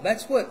well.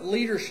 That's what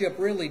leadership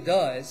really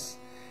does.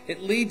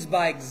 It leads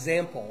by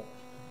example.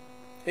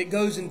 It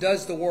goes and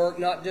does the work,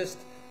 not just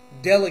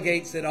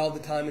delegates it all the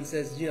time and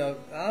says,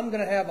 I'm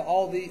going to have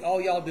all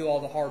y'all do all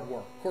the hard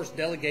work. Of course,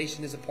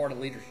 delegation is a part of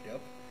leadership.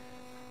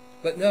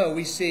 But no,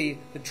 we see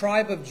the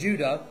tribe of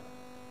Judah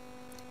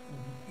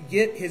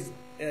get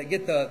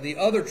the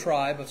other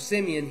tribe of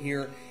Simeon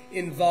here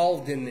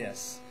involved in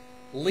this,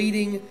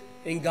 leading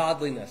in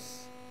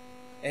godliness.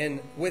 And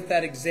with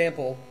that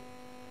example,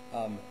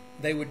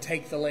 they would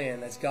take the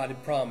land as God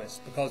had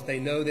promised, because they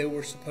know they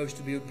were supposed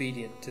to be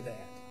obedient to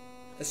that.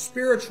 A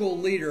spiritual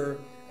leader,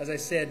 as I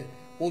said,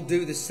 will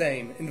do the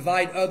same.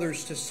 Invite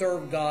others to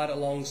serve God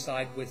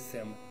alongside with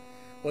them,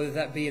 whether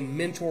that be in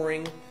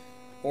mentoring,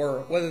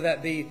 or whether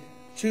that be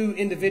two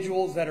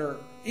individuals that are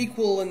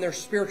equal in their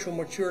spiritual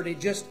maturity,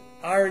 just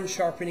iron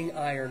sharpening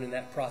iron in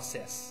that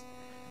process.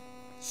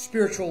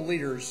 Spiritual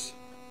leaders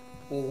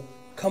will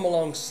come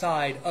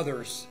alongside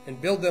others and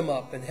build them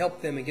up and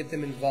help them and get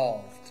them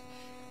involved.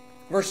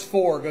 Verse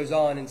 4 goes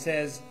on and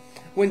says,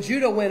 "When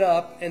Judah went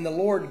up, and the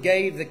Lord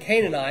gave the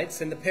Canaanites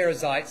and the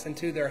Perizzites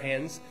into their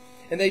hands,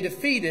 and they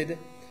defeated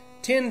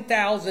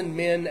 10,000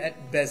 men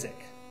at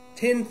Bezek."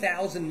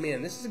 10,000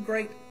 men. This is a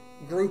great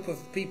group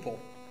of people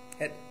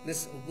at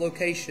this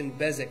location,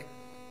 Bezek.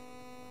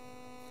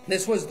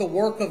 This was the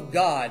work of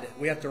God,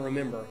 we have to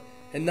remember,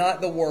 and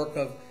not the work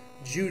of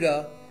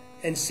Judah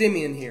and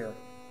Simeon here.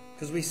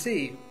 Because we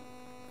see,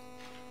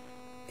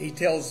 he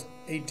tells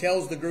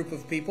the group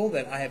of people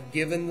that I have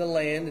given the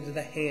land into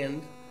the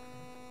hand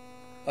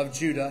of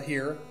Judah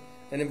here.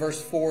 And in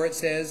verse 4 it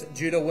says,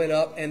 Judah went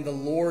up, and the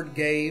Lord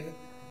gave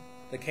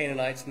the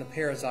Canaanites and the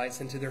Perizzites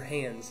into their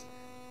hands.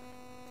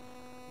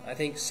 I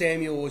think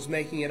Samuel was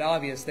making it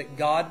obvious that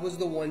God was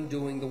the one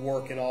doing the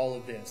work in all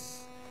of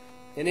this.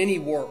 In any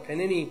work, in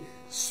any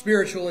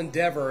spiritual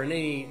endeavor, in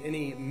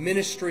any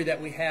ministry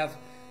that we have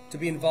to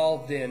be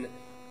involved in,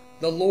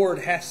 the Lord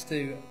has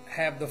to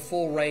have the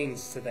full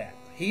reins to that.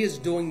 He is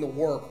doing the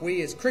work.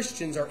 We as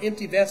Christians are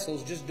empty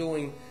vessels just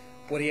doing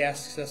what He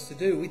asks us to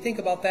do. We think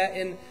about that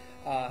in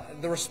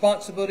the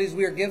responsibilities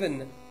we are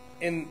given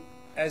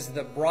as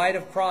the bride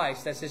of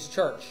Christ, as His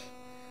church.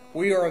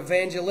 We are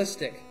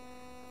evangelistic,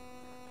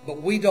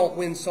 but we don't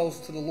win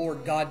souls to the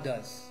Lord. God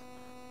does.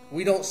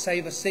 We don't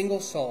save a single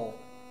soul.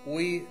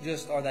 We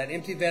just are that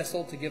empty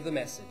vessel to give the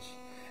message.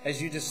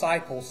 As you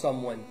disciple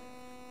someone,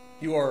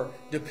 you are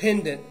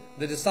dependent.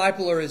 The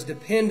discipler is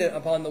dependent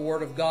upon the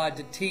Word of God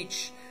to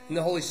teach and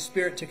the Holy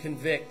Spirit to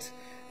convict.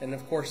 And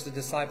of course, the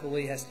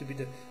disciplee has to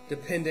be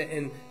dependent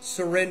and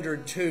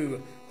surrendered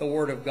to the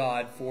Word of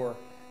God for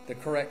the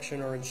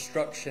correction or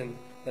instruction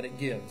that it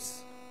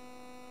gives.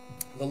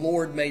 The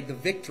Lord made the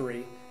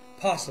victory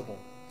possible.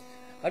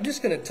 I'm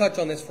just going to touch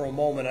on this for a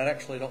moment. I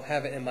actually don't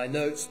have it in my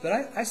notes,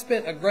 but I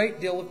spent a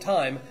great deal of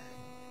time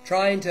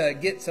trying to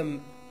get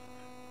some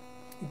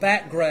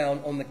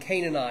background on the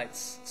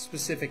Canaanites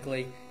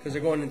specifically, because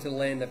they're going into the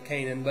land of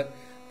Canaan. But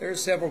there are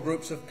several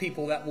groups of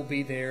people that will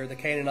be there. The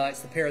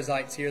Canaanites, the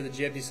Perizzites here, the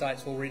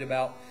Jebusites we'll read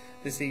about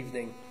this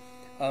evening.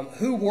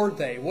 Who were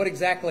they? What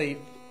exactly,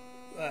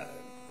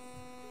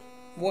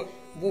 what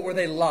were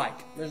they like?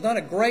 There's not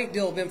a great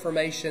deal of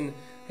information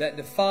that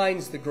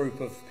defines the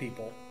group of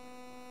people.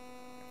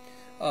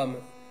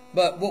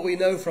 But what we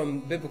know from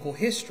biblical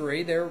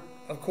history,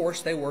 of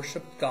course, they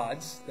worshipped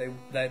gods. They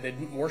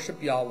didn't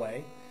worship Yahweh.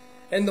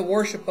 And the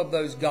worship of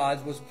those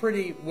gods was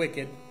pretty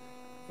wicked.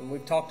 And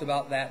we've talked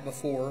about that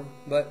before.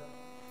 But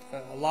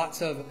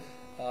lots of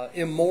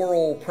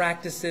immoral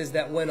practices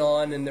that went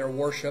on in their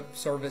worship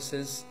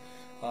services.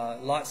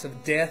 Lots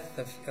of death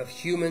of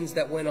humans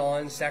that went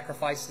on.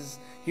 Sacrifices,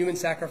 human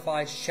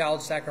sacrifice,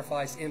 child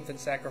sacrifice, infant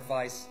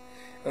sacrifice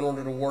in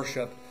order to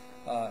worship.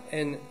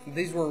 And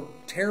these were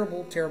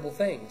terrible, terrible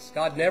things.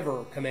 God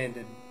never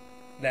commanded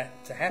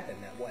that to happen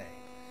that way.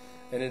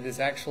 And it is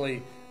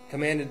actually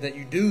commanded that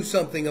you do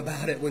something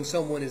about it when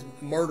someone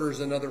murders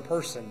another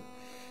person.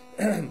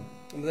 And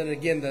then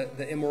again,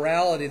 the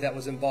immorality that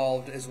was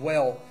involved as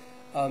well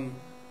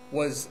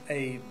was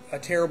a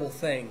terrible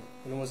thing,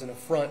 and it was an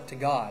affront to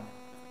God.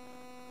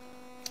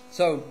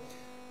 So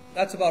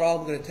that's about all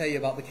I'm going to tell you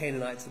about the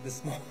Canaanites at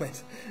this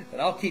moment. And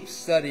I'll keep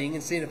studying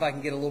and seeing if I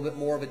can get a little bit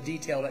more of a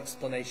detailed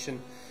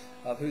explanation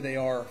of who they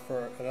are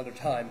for another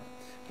time.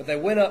 But they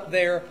went up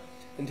there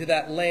into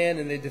that land,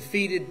 and they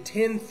defeated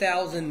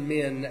 10,000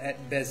 men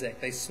at Bezek.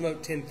 They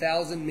smote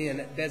 10,000 men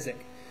at Bezek.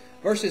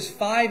 Verses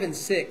 5 and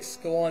 6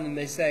 go on, and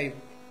they say,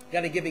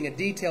 kind of giving a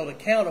detailed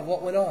account of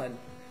what went on.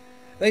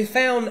 They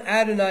found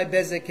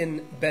Adonai-Bezek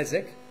in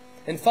Bezek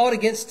and fought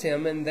against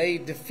him, and they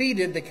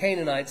defeated the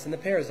Canaanites and the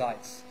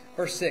Perizzites.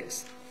 Verse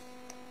 6,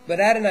 but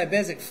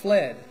Adonai-Bezek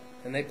fled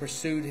and they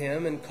pursued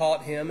him and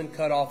caught him and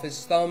cut off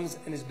his thumbs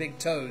and his big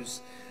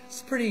toes.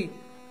 It's a pretty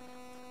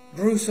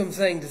gruesome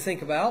thing to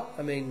think about.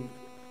 I mean,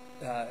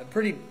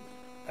 pretty,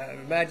 I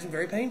imagine,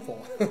 very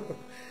painful.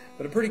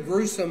 But a pretty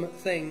gruesome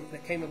thing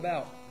that came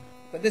about.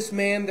 But this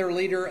man, their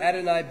leader,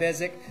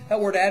 Adonai-Bezek, that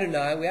word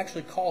Adonai, we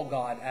actually call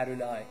God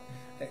Adonai.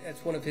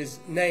 That's one of his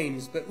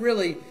names. But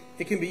really,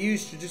 it can be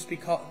used to just be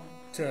called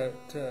for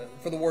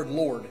the word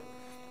Lord.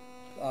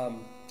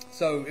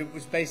 So it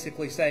was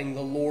basically saying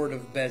the Lord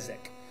of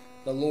Bezek,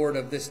 the Lord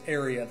of this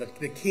area,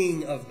 the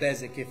king of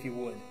Bezek, if you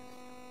would.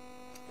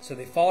 So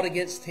they fought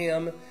against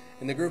him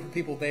and the group of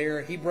people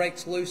there. He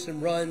breaks loose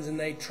and runs, and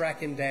they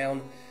track him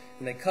down,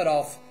 and they cut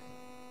off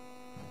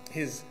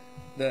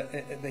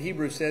the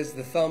Hebrew says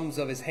the thumbs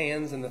of his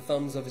hands and the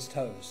thumbs of his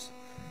toes.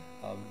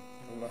 I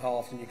don't know how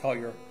often you call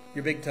your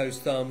big toes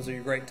thumbs or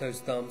your great toes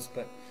thumbs,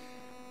 but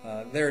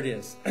there it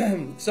is.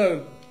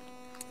 So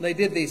they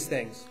did these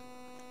things.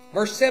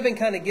 Verse 7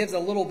 kind of gives a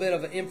little bit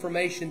of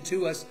information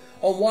to us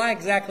on why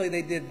exactly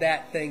they did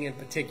that thing in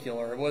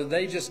particular. Were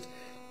they just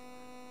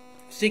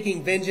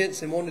seeking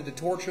vengeance and wanted to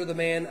torture the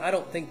man? I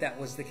don't think that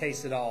was the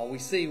case at all. We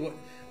see what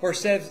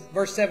verse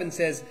 7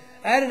 says,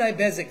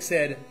 Adonai-Bezek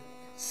said,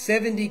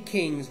 70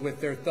 kings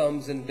with their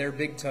thumbs and their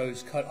big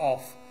toes cut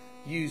off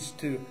used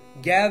to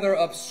gather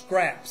up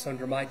scraps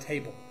under my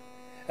table.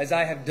 As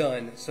I have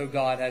done, so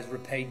God has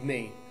repaid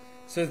me.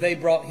 So they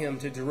brought him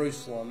to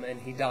Jerusalem,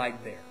 and he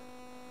died there.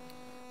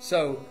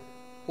 So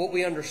what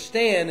we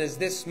understand is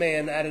this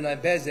man,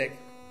 Adonai-Bezek,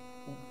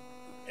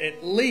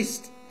 at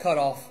least cut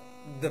off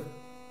the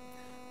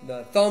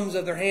thumbs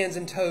of their hands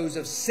and toes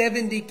of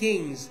 70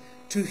 kings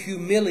to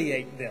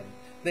humiliate them.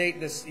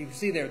 You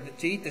see there,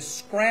 to eat the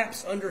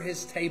scraps under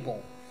his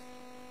table.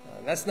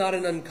 That's not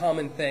an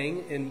uncommon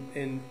thing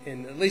in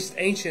at least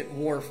ancient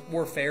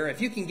warfare.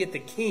 If you can get the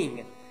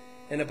king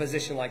in a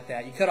position like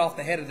that, you cut off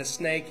the head of the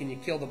snake and you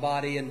kill the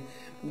body,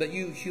 but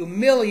you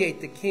humiliate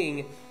the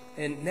king,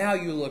 and now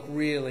you look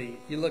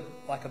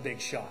like a big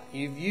shot.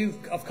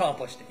 You've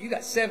accomplished it. You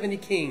got 70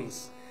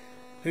 kings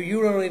who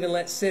you don't even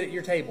let sit at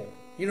your table.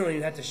 You don't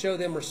even have to show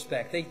them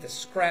respect. They eat the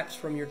scraps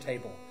from your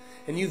table.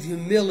 And you've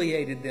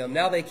humiliated them.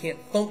 Now they can't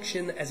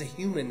function as a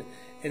human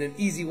in an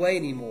easy way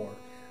anymore.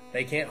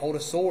 They can't hold a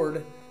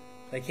sword.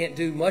 They can't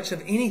do much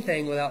of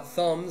anything without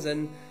thumbs.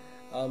 And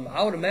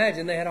I would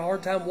imagine they had a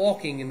hard time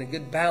walking in a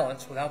good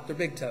balance without their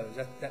big toes.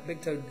 That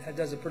big toe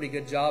does a pretty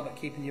good job at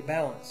keeping you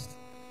balanced.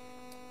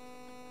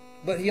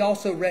 But he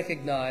also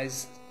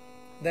recognized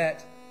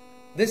that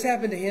this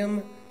happened to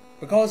him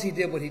because he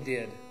did what he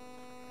did.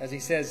 As he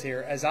says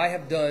here, as I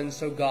have done,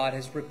 so God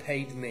has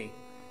repaid me.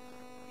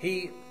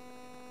 He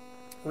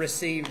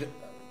received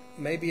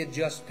maybe a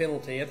just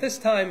penalty. At this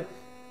time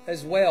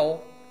as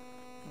well,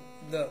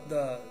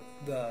 the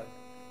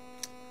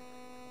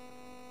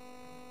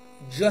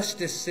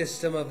justice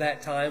system of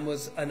that time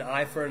was an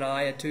eye for an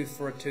eye, a tooth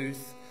for a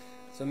tooth.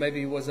 So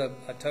maybe it was a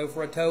toe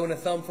for a toe and a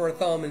thumb for a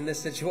thumb in this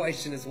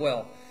situation as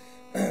well.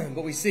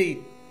 But we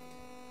see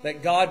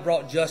that God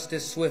brought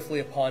justice swiftly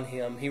upon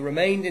him. He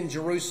remained in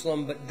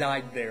Jerusalem but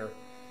died there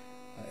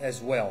as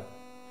well.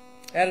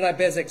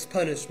 Adonai-Bezek's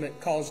punishment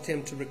caused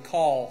him to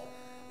recall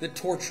the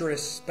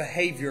torturous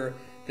behavior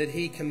that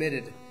he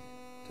committed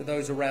to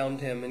those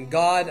around him. And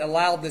God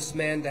allowed this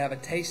man to have a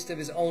taste of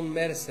his own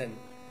medicine,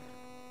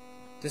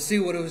 to see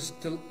what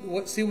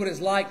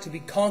it's like to be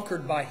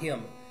conquered by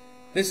him.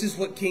 This is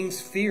what kings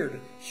feared,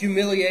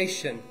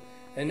 humiliation,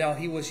 and now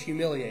he was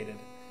humiliated.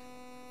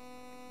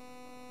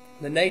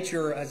 The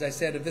nature, as I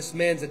said, of this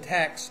man's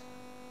attacks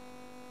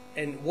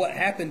and what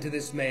happened to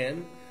this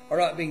man are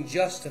not being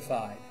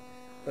justified,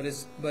 but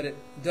it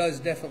does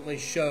definitely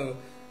show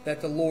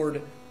that the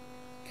Lord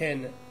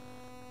can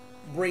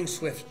bring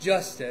swift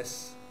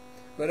justice,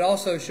 but it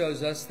also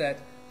shows us that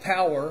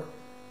power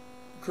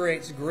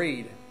creates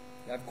greed.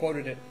 I've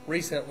quoted it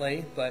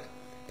recently, but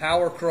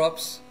power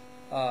corrupts,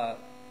 and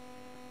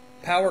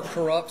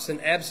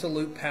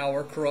absolute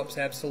power corrupts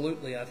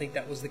absolutely. I think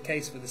that was the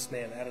case for this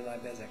man,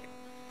 Adonai-Bezek.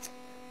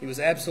 He was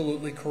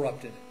absolutely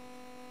corrupted.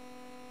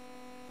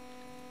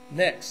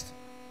 Next,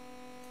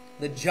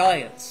 the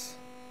giants.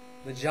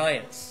 The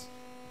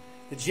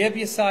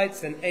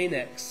Jebusites and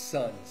Anak's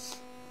sons.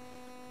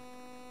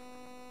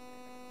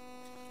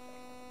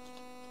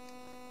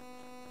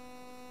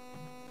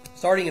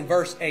 Starting in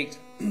verse 8.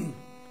 Then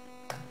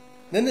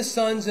the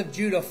sons of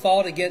Judah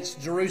fought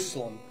against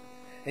Jerusalem,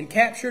 and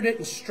captured it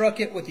and struck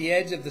it with the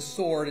edge of the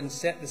sword, and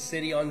set the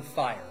city on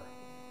fire.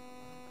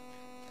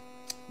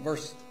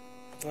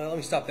 Let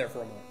me stop there for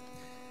a moment.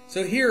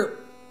 So here,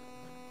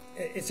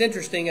 it's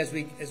interesting, as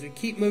we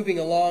keep moving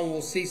along,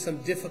 we'll see some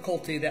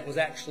difficulty that was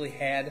actually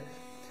had.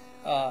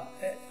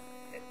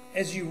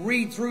 As you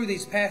read through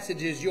these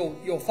passages,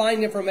 you'll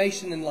find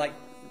information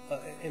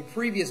in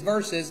previous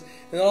verses,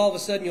 and then all of a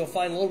sudden you'll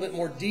find a little bit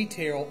more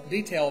detail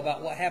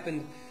about what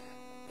happened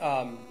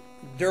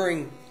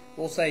during,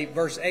 we'll say,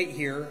 verse 8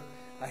 here.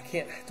 I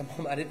can't at the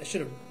moment. I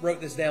should have wrote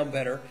this down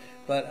better.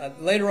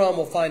 But later on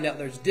we'll find out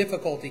there's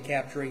difficulty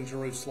capturing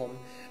Jerusalem.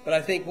 But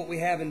I think what we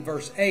have in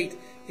verse 8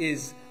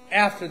 is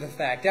after the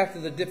fact, after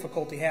the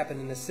difficulty happened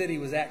and the city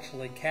was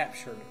actually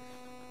captured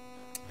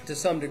to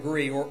some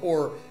degree,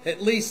 or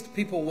at least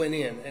people went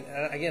in. And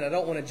again, I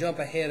don't want to jump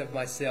ahead of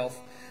myself,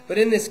 but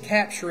in this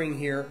capturing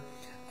here,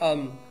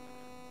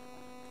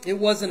 it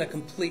wasn't a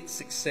complete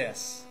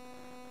success.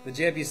 The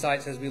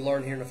Jebusites, as we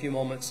learn here in a few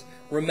moments,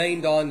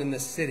 remained on in the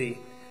city.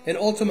 And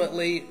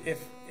ultimately,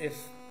 if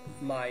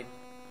my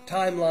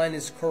timeline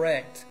is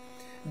correct,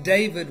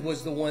 David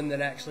was the one that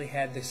actually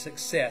had the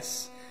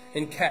success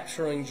in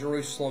capturing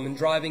Jerusalem and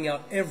driving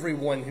out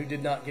everyone who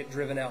did not get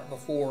driven out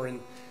before.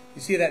 And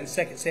you see that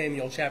in 2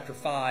 Samuel chapter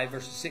 5,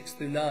 verses 6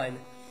 through 9.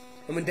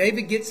 And when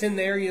David gets in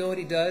there, you know what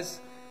he does?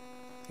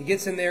 He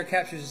gets in there,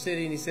 captures the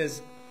city, and he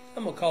says,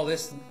 I'm going to call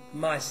this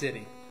my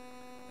city.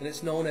 And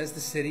it's known as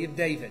the city of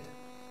David.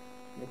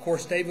 And of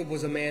course, David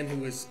was a man who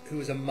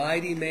was a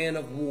mighty man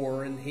of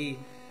war, and he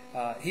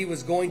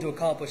was going to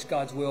accomplish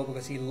God's will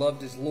because he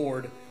loved his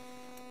Lord,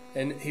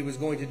 and he was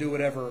going to do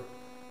whatever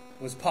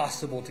was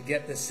possible to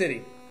get this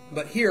city.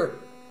 But here,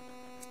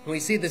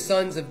 we see the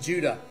sons of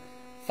Judah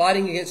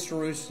fighting against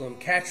Jerusalem,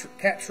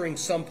 capturing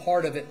some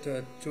part of it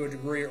to a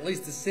degree, or at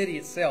least the city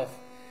itself.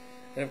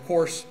 And of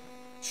course,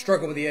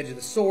 struggle with the edge of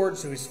the sword,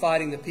 so he's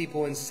fighting the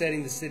people and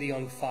setting the city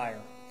on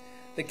fire.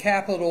 The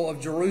capital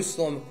of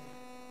Jerusalem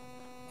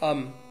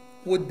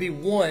would be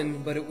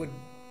won, but it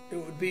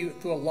would be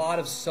through a lot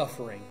of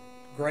suffering,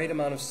 great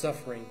amount of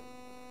suffering.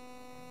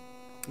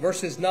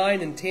 Verses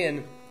 9 and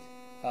 10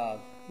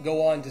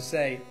 go on to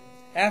say,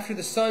 after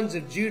the sons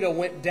of Judah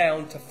went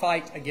down to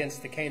fight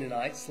against the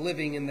Canaanites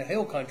living in the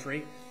hill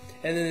country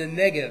and in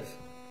the Negev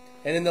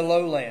and in the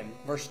lowland.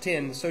 Verse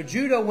 10, so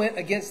Judah went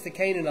against the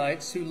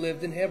Canaanites who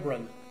lived in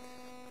Hebron.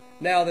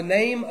 Now the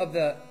name of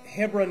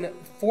Hebron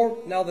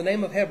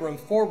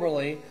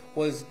formerly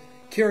was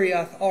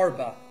Kiriath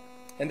Arba,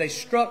 and they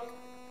struck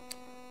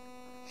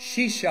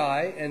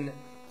Shishai and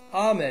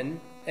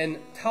Ammon and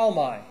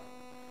Talmai.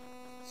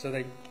 So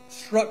they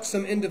struck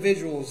some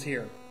individuals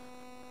here.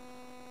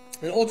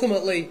 And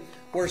ultimately,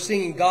 we're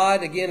seeing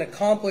God again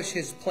accomplish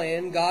His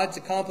plan. God's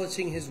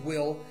accomplishing His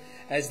will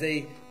as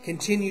they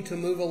continue to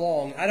move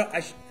along.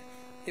 I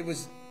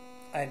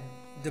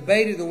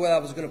debated whether I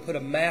was going to put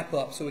a map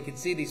up so we could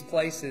see these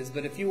places.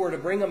 But if you were to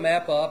bring a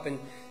map up and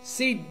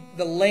see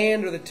the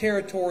land or the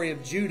territory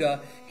of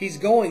Judah, He's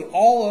going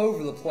all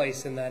over the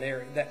place in that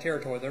area, that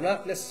territory. They're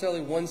not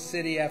necessarily one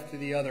city after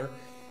the other,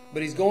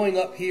 but He's going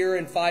up here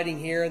and fighting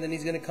here, and then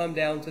He's going to come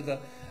down to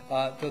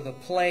the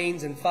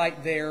plains and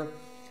fight there.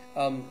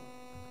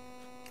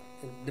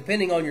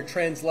 Depending on your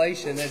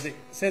translation, as it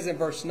says in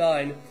verse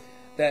 9,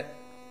 that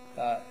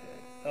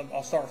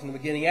I'll start from the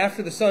beginning.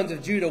 After the sons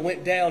of Judah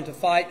went down to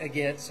fight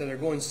against, so they're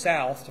going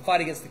south, to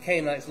fight against the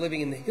Canaanites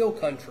living in the hill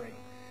country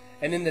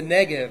and in the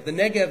Negev. The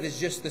Negev is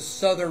just the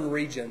southern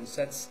regions.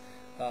 That's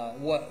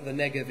what the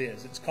Negev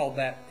is. It's called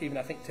that even,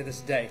 I think, to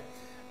this day.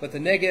 But the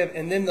Negev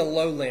and then the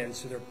lowlands.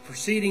 So they're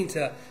proceeding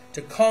to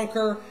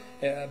conquer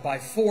by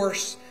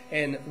force,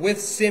 and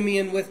with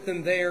Simeon with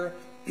them there,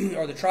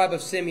 or the tribe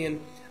of Simeon,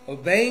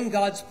 obeying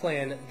God's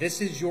plan. This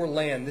is your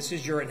land. This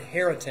is your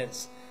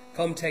inheritance.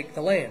 Come take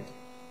the land.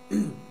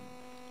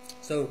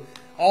 So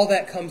all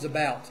that comes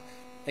about.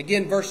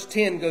 Again, verse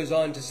 10 goes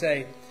on to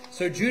say,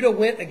 so Judah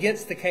went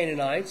against the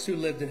Canaanites who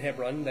lived in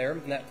Hebron, there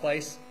in that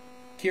place.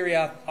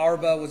 Kiriath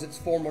Arba was its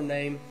former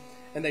name.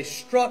 And they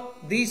struck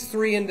these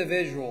three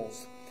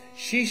individuals,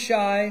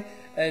 Shishai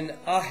and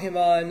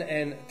Ahiman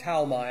and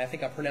Talmai. I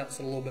think I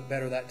pronounced it a little bit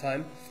better that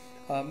time.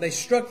 They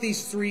struck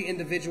these three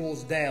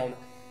individuals down.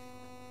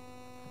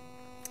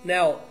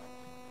 Now,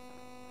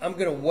 I'm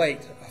going to wait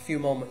a few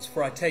moments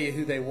before I tell you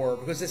who they were,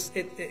 because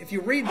if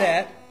you read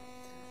that,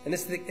 and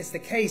it's the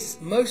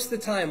case most of the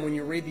time when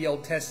you read the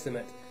Old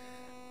Testament,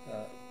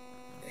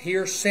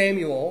 here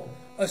Samuel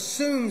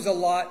assumes a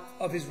lot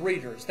of his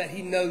readers, that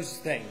he knows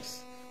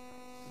things.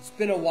 It's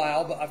been a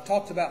while, but I've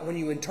talked about when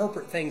you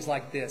interpret things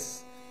like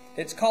this.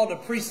 It's called a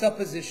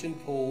presupposition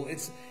pool.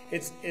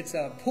 It's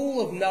a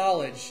pool of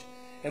knowledge.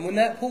 And when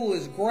that pool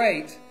is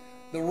great,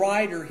 the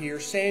writer here,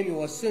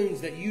 Samuel,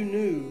 assumes that you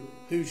knew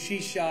who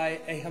Shishai,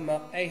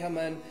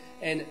 Ahiman,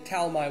 and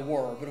Talmai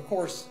were. But of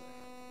course,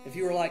 if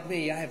you were like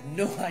me, I have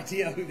no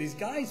idea who these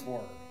guys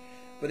were.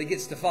 But it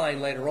gets defined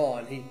later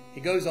on.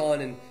 He goes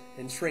on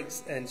and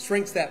shrinks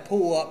that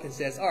pool up and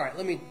says, all right,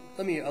 let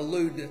me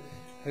allude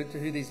to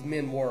who these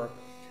men were.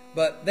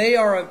 But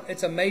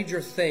it's a major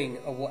thing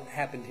of what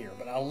happened here.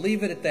 But I'll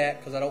leave it at that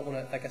because I don't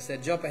want to, like I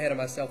said, jump ahead of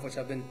myself, which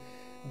I've been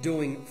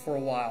doing for a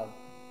while.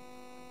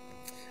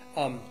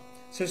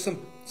 So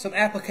some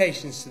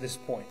applications to this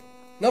point.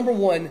 Number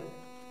one,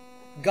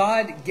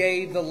 God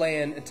gave the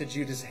land into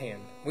Judah's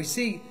hand. We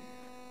see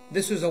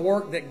this was a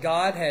work that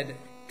God had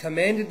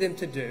commanded them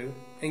to do,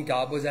 and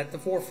God was at the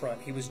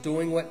forefront. He was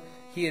doing what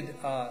He had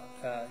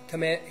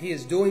He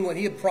is doing what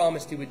He had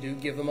promised He would do,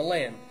 give them a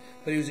land.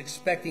 But He was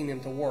expecting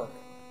them to work.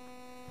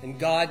 And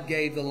God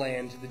gave the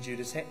land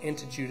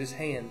into Judah's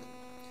hand.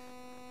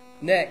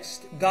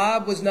 Next,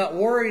 God was not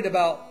worried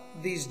about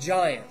these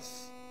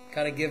giants,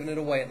 kind of giving it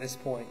away at this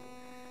point.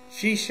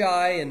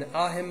 Shishai and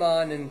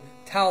Ahiman and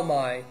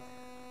Talmai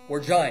were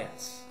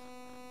giants.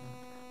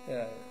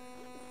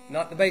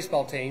 Not the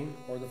baseball team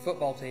or the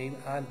football team.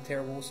 I'm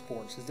terrible with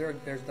sports.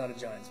 There's not a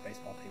Giants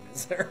baseball team,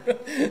 is there?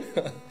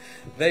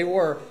 They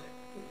were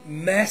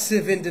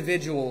massive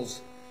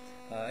individuals.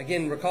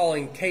 Again,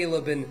 recalling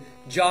Caleb and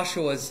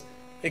Joshua's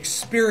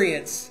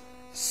experience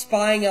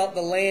spying out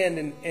the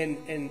land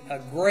in a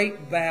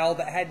grape bough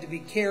that had to be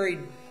carried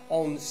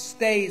on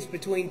staves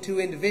between two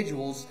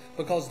individuals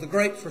because the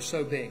grapes were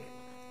so big.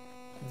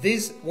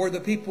 These were the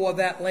people of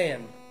that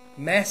land.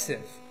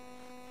 Massive.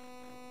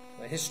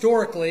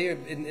 Historically,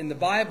 in the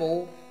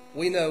Bible,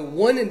 we know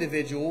one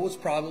individual was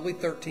probably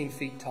 13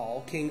 feet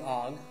tall, King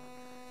Og.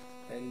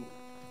 And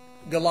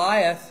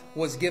Goliath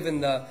was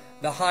given the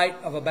height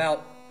of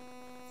about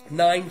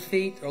 9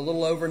 feet, or a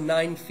little over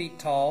 9 feet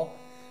tall.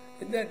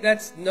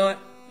 That's not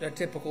a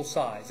typical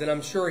size. And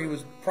I'm sure he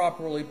was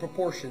properly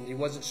proportioned. He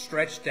wasn't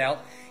stretched out.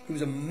 He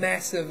was a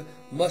massive,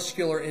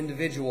 muscular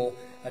individual,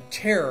 a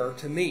terror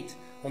to meet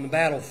on the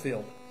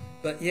battlefield.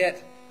 But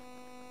yet,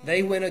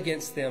 they went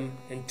against them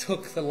and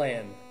took the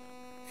land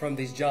from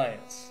these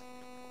giants.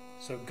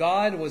 So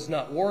God was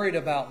not worried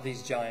about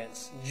these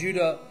giants.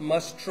 Judah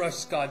must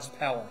trust God's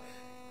power.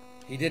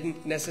 He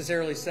didn't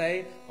necessarily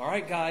say, all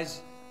right,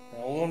 guys, I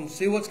want to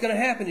see what's going to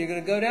happen. You're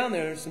going to go down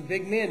there. There's some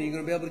big men. You're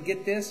going to be able to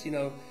get this.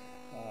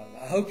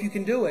 I hope you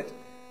can do it.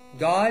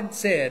 God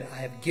said, I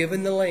have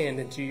given the land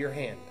into your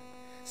hand.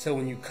 So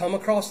when you come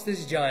across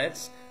these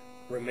giants,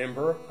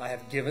 remember, I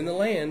have given the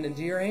land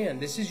into your hand.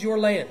 This is your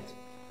land.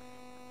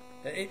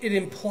 It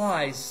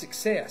implies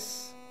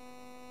success.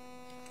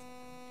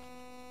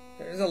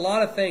 There's a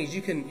lot of things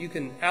you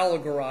can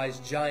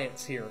allegorize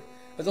giants here.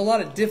 There's a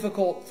lot of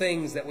difficult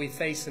things that we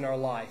face in our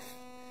life.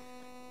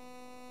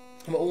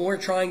 But when we're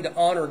trying to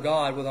honor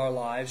God with our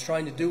lives,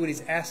 trying to do what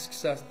He's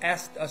asked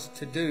us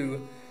to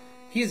do,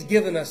 He has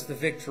given us the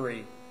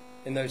victory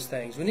in those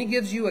things. When He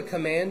gives you a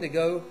command to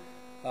go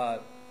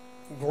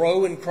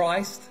grow in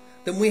Christ,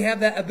 then we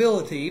have that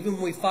ability, even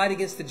when we fight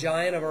against the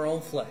giant of our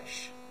own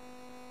flesh.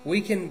 We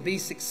can be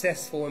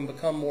successful and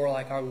become more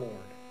like our Lord.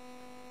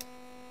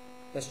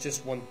 That's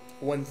just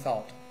one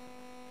thought.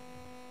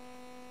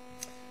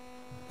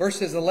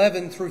 Verses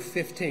 11 through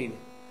 15.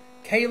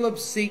 Caleb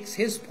seeks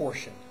his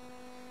portion.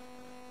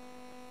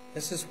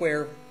 This is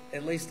where,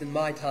 at least in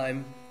my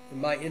time,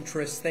 in my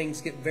interest, things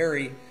get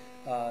very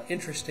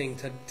interesting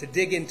to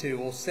dig into.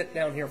 We'll sit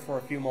down here for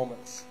a few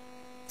moments.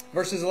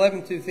 Verses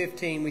 11 through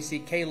 15, we see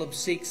Caleb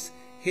seeks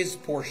his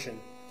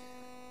portion.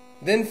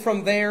 Then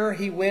from there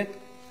he went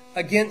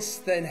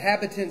against the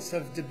inhabitants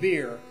of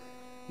Debir.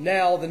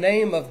 Now, the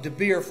name of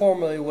Debir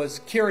formerly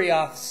was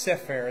Kiriath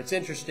Sefer. It's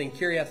interesting,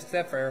 Kiriath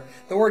Sefer.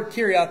 The word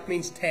Kiriath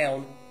means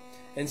town,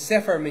 and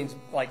Sefer means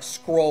like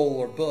scroll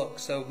or book.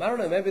 So, I don't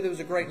know, maybe there was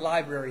a great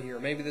library here.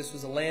 Maybe this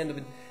was a land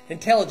of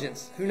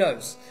intelligence. Who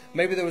knows?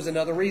 Maybe there was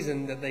another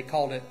reason that they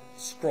called it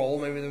scroll.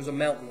 Maybe there was a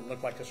mountain that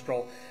looked like a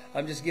scroll.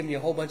 I'm just giving you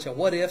a whole bunch of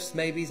what-ifs,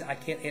 maybes. I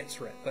can't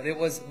answer it. But it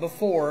was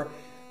before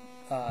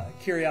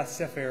Kiriath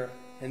Sefer,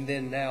 and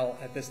then now,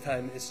 at this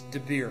time, it's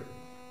Debir.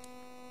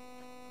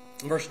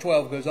 Verse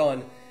 12 goes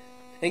on.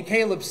 And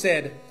Caleb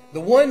said,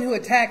 the one who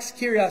attacks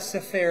Kiriath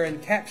Sefer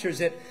and captures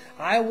it,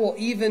 I will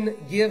even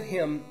give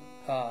him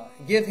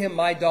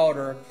my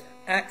daughter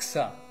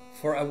Aksa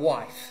for a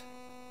wife.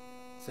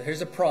 So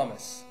here's a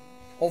promise.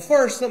 Well,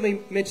 first, let me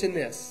mention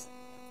this.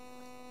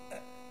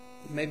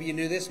 Maybe you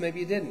knew this,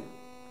 maybe you didn't.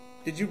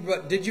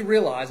 Did you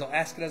realize, I'll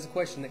ask it as a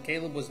question, that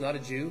Caleb was not a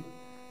Jew?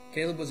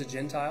 Caleb was a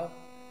Gentile?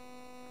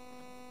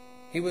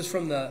 He was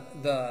from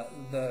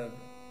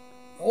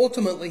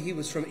ultimately he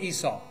was from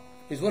Esau.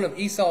 He was one of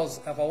Esau's,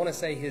 if I want to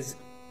say it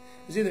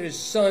was either his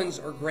sons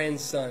or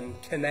grandson.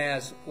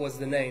 Kenaz was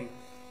the name.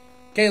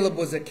 Caleb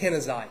was a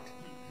Kenizzite.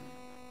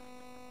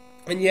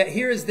 And yet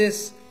here is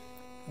this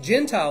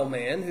Gentile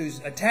man who's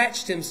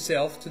attached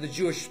himself to the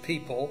Jewish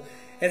people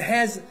and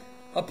has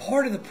a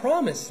part of the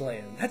promised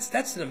land.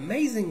 That's an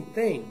amazing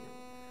thing,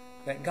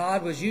 that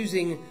God was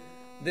using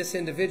this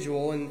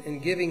individual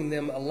and giving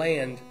them a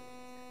land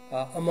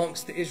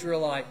amongst the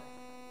Israelite,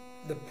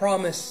 the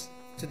promise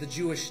to the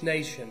Jewish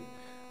nation.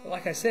 But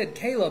like I said,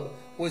 Caleb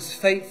was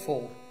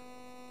faithful.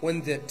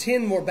 When the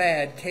 10 were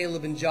bad,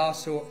 Caleb and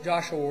Joshua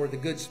were the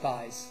good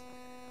spies.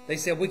 They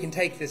said, we can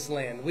take this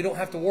land. We don't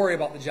have to worry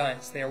about the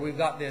giants there. We've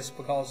got this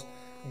because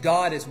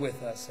God is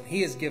with us and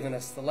He has given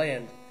us the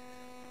land.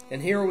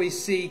 And here we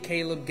see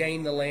Caleb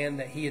gain the land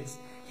that he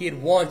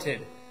had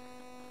wanted.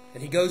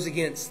 And he goes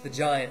against the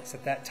giants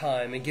at that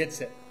time and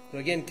gets it. So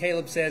again,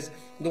 Caleb says,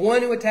 the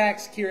one who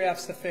attacks Kiriath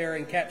Sefer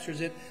and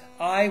captures it,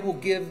 I will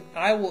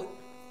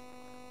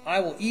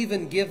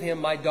even give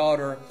him my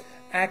daughter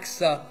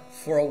Aksa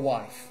for a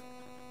wife.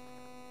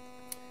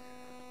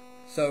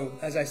 So,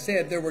 as I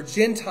said, there were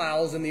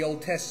Gentiles in the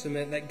Old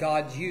Testament that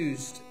God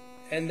used,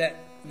 and that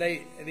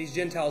these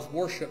Gentiles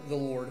worshiped the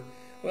Lord.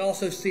 We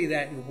also see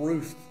that in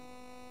Ruth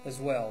as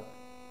well.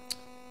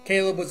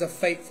 Caleb was a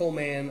faithful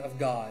man of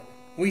God.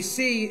 We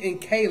see in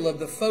Caleb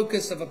the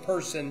focus of a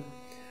person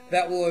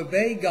that will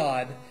obey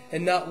God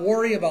and not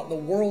worry about the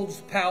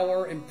world's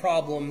power and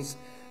problems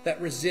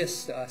that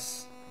resist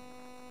us.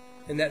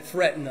 and that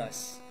threaten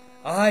us.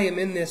 I am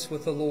in this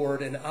with the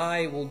Lord, and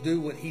I will do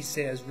what He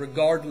says,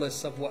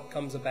 regardless of what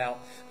comes about.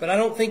 But I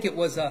don't think it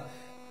was a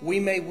we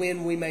may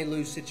win, we may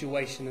lose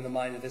situation in the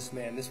mind of this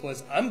man. This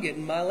was, I'm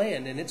getting my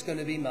land, and it's going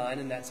to be mine,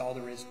 and that's all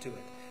there is to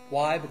it.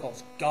 Why?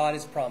 Because God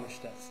has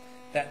promised us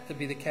that to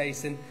be the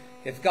case. And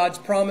if God's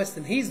promised,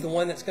 then He's the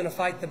one that's going to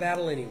fight the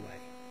battle anyway.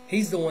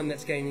 He's the one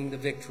that's gaining the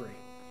victory.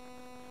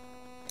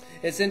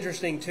 It's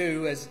interesting,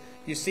 too, as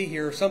you see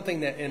here, something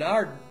that in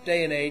our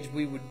day and age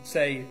we would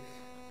say,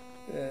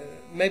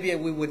 maybe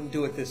we wouldn't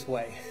do it this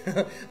way.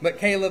 But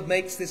Caleb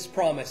makes this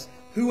promise.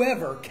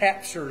 Whoever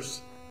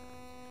captures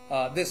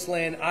this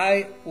land,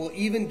 I will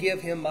even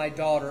give him my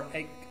daughter,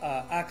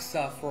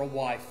 Aksa, for a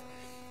wife.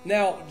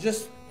 Now,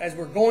 just as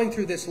we're going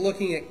through this,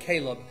 looking at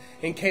Caleb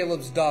and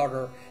Caleb's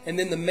daughter, and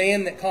then the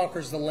man that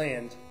conquers the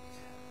land,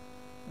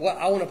 what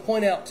I want to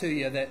point out to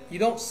you that you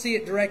don't see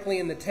it directly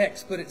in the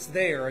text, but it's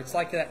there. It's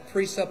like that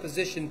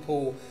presupposition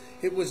pool.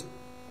 It was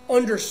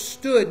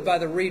understood by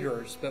the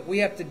readers, but we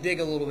have to dig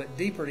a little bit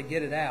deeper to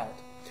get it out.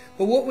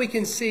 But what we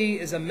can see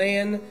is a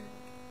man,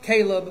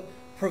 Caleb,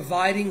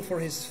 providing for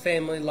his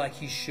family like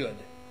he should,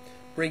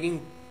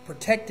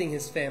 protecting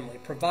his family,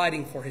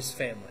 providing for his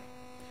family.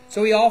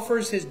 So he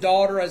offers his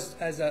daughter as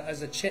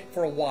a chick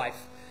for a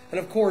wife, and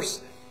of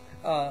course,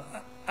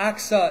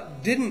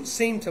 Aksa didn't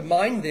seem to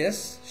mind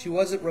this. She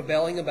wasn't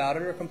rebelling about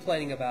it or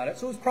complaining about it,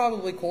 so it was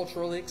probably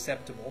culturally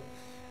acceptable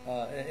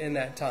in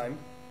that time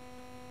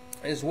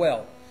as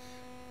well.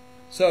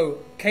 So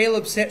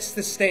Caleb sets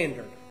the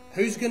standard.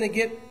 Who's going to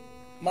get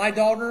my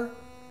daughter?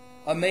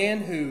 A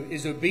man who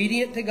is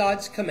obedient to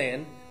God's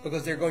command,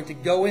 because they're going to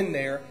go in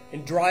there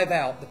and drive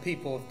out the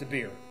people of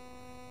Debir.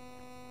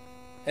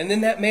 And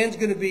then that man's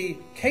going to be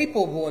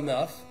capable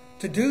enough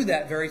to do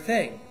that very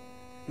thing.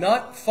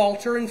 Not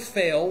falter and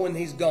fail when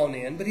he's gone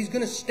in, but he's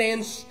going to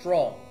stand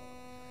strong.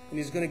 And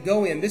he's going to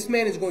go in. This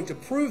man is going to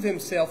prove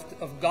himself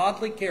of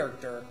godly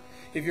character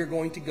if you're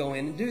going to go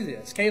in and do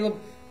this. Caleb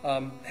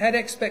had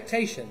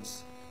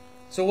expectations.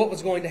 So what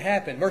was going to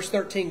happen? Verse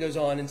 13 goes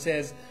on and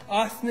says,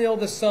 Othniel,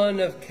 the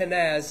son of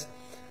Kenaz,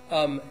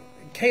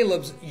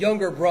 Caleb's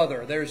younger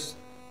brother, there's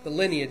the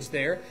lineage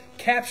there,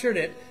 captured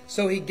it,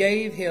 so he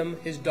gave him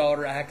his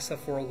daughter Aksa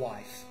for a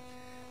wife.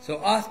 So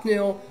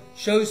Othniel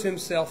shows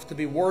himself to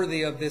be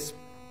worthy of this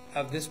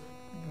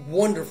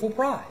wonderful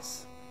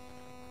prize.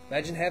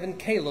 Imagine having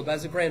Caleb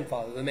as a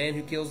grandfather, the man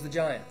who kills the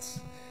giants.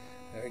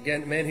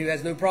 Again, the man who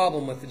has no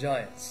problem with the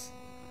giants.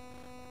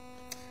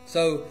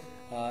 So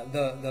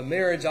the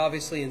marriage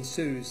obviously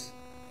ensues.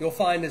 You'll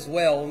find as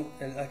well,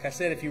 and like I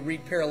said, if you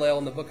read parallel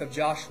in the book of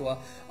Joshua,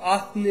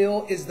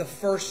 Othniel is the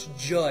first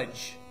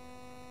judge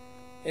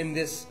in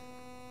this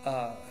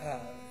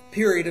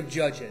period of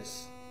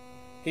judges.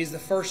 He's the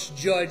first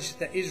judge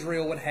that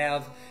Israel would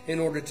have in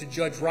order to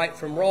judge right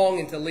from wrong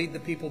and to lead the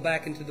people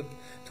back into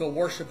to a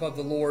worship of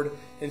the Lord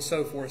and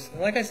so forth.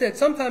 And like I said,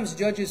 sometimes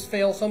judges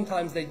fail,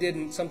 sometimes they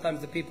didn't. Sometimes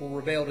the people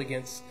rebelled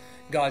against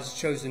God's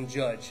chosen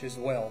judge as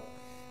well.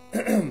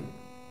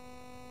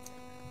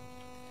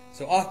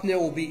 So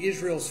Othniel will be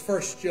Israel's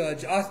first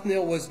judge.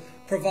 Caleb was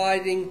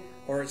providing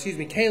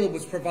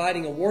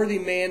a worthy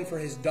man for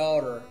his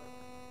daughter.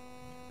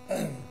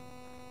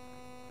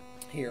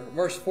 Here,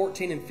 verse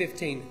 14 and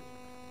 15.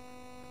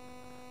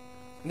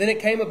 Then it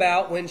came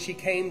about when she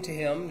came to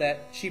him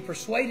that she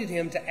persuaded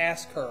him to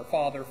ask her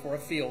father for a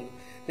field.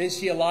 Then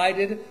she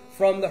alighted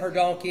from her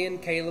donkey,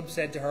 and Caleb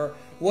said to her,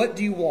 What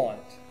do you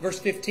want? Verse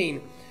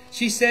 15.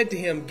 She said to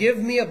him, Give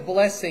me a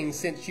blessing,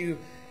 since you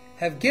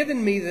have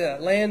given me the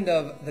land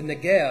of the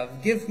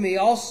Negev. Give me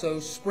also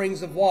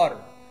springs of water.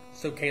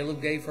 So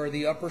Caleb gave her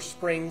the upper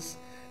springs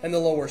and the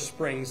lower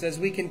springs. As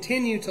we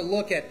continue to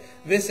look at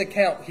this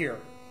account here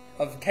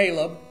of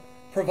Caleb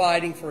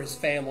providing for his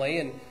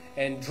family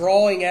and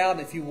drawing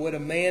out, if you would, a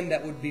man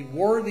that would be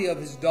worthy of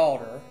his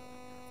daughter,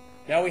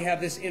 now we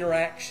have this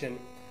interaction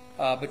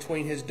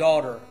between his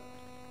daughter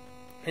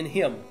and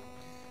him.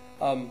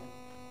 Let's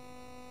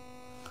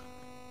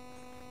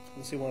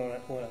see where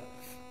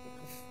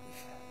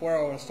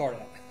I want to start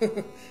at.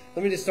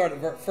 Let me just start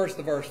at first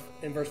the verse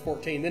in verse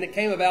 14. Then it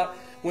came about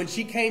when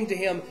she came to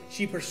him,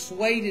 she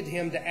persuaded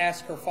him to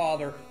ask her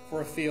father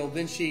for a field.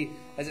 Then she,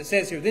 as it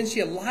says here, then she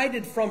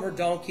alighted from her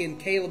donkey, and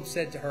Caleb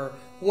said to her,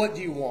 What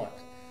do you want?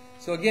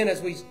 So again,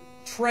 as we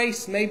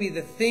trace maybe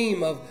the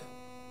theme of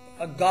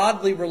a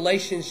godly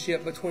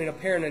relationship between a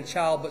parent and a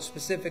child, but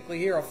specifically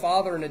here a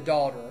father and a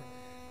daughter,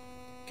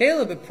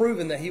 Caleb had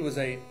proven that he was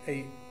a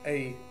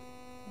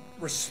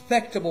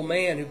respectable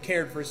man who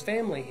cared for his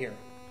family here.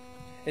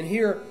 And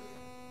here,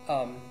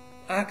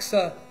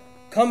 Aksa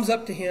comes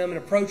up to him and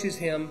approaches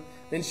him.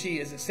 Then she,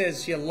 as it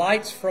says, she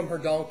alights from her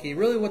donkey.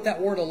 Really what that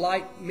word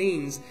alight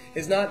means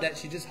is not that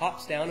she just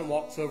hops down and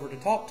walks over to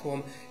talk to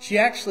him. She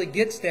actually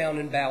gets down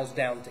and bows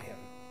down to him.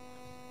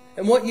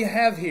 And what you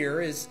have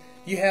here is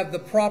you have the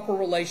proper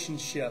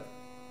relationship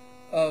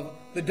of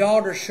the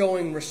daughter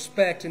showing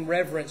respect and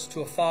reverence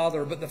to a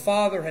father, but the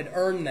father had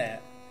earned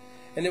that.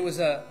 And it was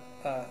a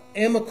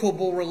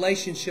amicable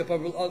relationship, a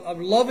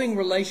loving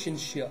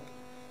relationship.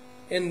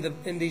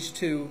 in these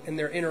two in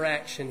their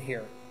interaction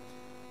here.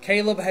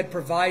 Caleb had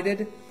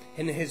provided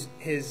in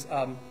his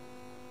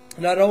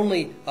not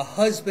only a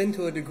husband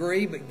to a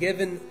degree, but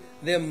given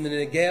them the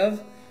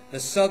Negev, the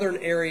southern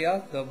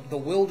area, the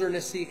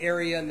wildernessy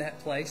area in that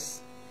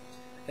place.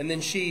 And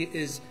then she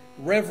is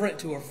reverent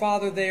to her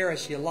father there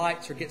as she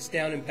alights or gets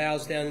down and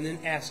bows down, and then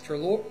asks her,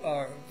 Lord,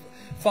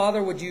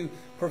 Father, would you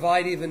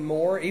provide even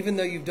more? Even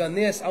though you've done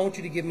this, I want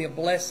you to give me a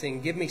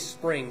blessing, give me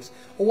springs.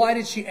 Well, why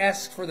did she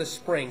ask for the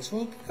springs?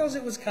 Well, because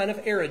it was kind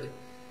of arid.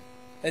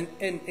 And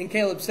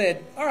Caleb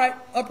said, all right,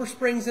 upper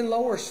springs and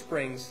lower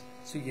springs.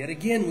 So yet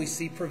again we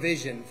see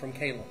provision from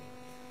Caleb.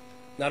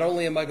 Not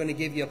only am I going to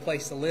give you a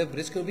place to live, but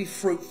it's going to be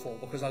fruitful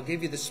because I'll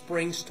give you the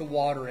springs to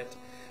water it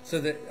so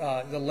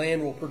that the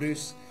land will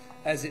produce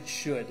as it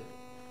should.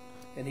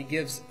 And he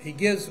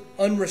gives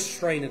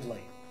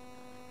unrestrainedly.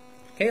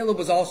 Caleb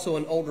was also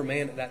an older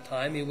man at that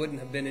time. It wouldn't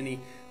have been any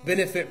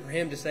benefit for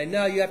him to say,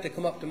 no, you have to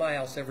come up to my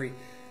house every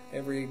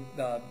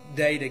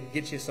day to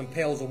get you some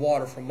pails of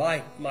water from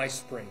my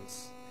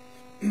springs.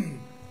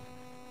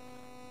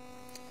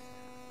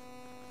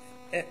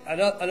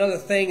 Another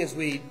thing as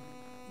we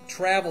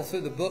travel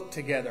through the book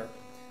together,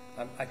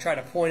 I try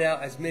to point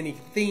out as many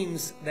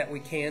themes that we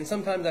can.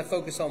 Sometimes I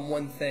focus on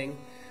one thing,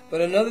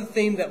 but another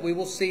theme that we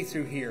will see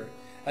through here.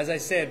 As I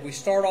said, we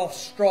start off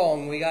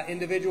strong. We got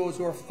individuals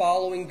who are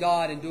following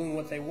God and doing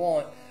what they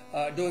want,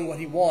 doing what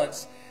He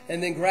wants.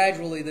 And then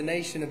gradually the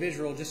nation of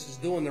Israel just is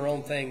doing their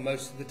own thing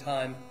most of the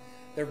time.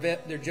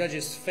 Their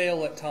judges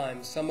fail at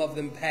times. Some of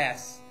them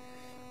pass.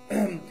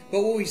 But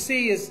what we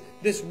see is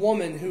this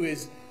woman who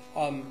is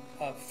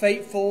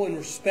faithful and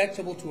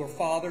respectable to her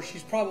father.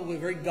 She's probably a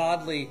very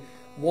godly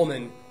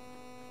woman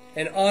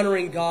and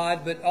honoring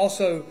God, but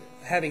also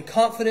having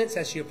confidence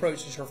as she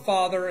approaches her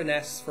father and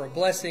asks for a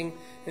blessing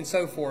and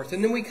so forth.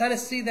 And then we kind of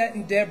see that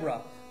in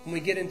Deborah when we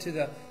get into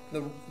the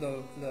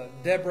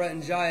Deborah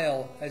and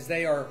Jael as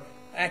they are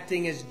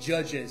acting as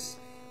judges.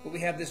 But we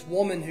have this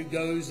woman who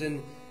goes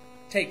and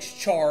takes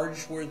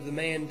charge where the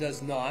man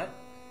does not,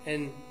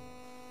 and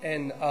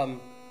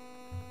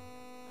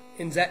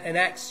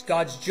enacts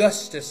God's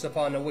justice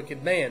upon a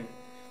wicked man.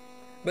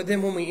 But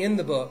then when we end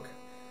the book,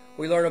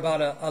 we learn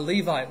about a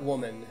Levite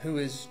woman who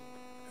is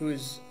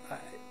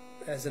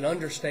as an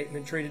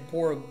understatement, treated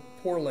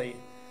poorly,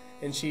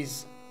 and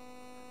she's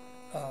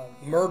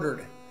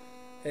murdered.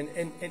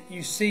 And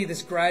you see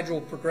this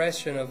gradual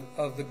progression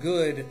of the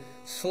good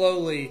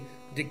slowly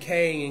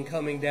decaying and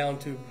coming down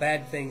to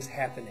bad things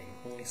happening.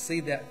 And we see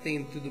that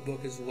theme through the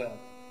book as well.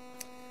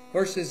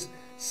 Verses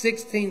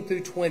 16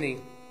 through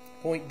 20,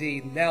 point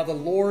D. Now the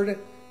Lord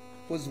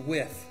was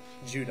with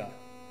Judah.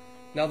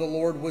 Now the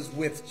Lord was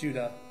with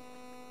Judah.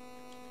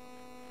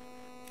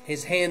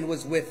 His hand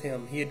was with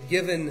him. He had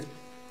given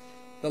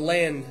the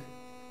land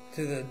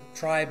to the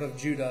tribe of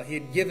Judah. He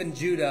had given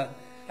Judah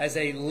as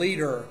a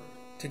leader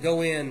to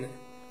go in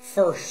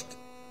first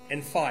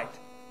and fight.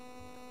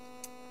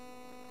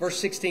 Verse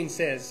 16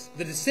 says,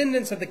 the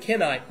descendants of the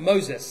Kenite,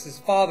 Moses, his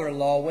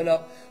father-in-law, went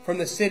up from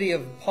the city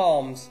of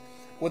palms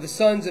with the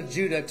sons of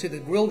Judah to the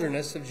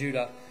wilderness of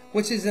Judah,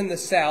 which is in the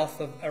south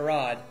of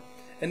Arad.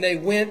 And they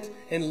went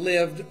and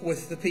lived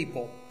with the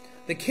people.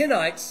 The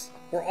Kenites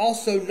were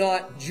also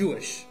not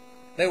Jewish.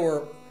 They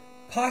were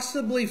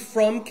possibly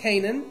from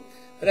Canaan.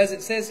 But as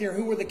it says here,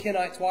 who were the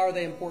Kenites? Why are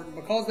they important?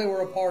 Because they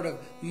were a part of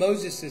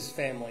Moses'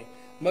 family.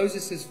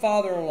 Moses'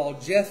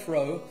 father-in-law,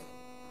 Jethro,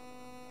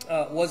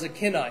 was a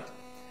Kenite.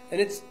 And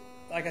it's,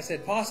 like I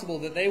said, possible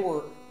that they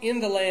were in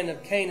the land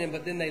of Canaan,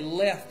 but then they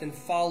left and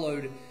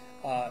followed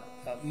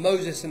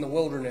Moses in the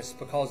wilderness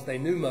because they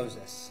knew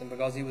Moses and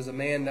because he was a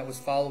man that was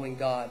following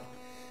God.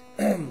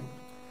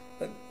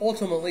 But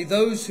ultimately,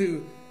 those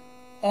who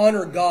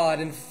honor God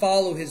and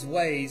follow His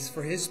ways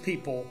for His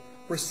people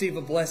receive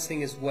a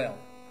blessing as well.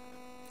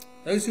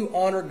 Those who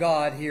honor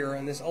God here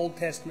in this Old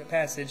Testament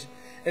passage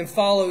and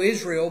follow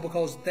Israel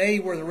because they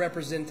were the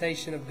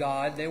representation of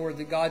God, they were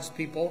God's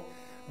people,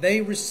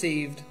 they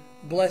received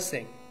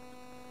blessing.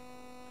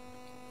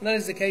 And that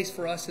is the case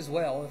for us as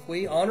well. If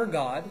we honor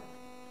God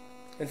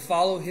and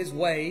follow His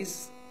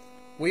ways,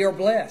 we are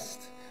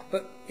blessed.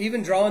 But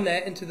even drawing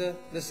that into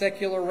the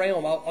secular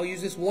realm, I'll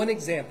use this one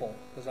example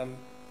because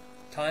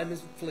time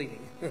is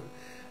fleeting.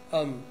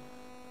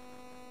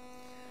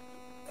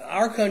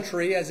 Our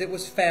country, as it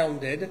was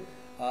founded,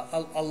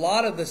 a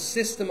lot of the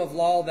system of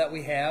law that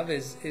we have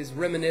is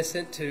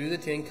reminiscent to the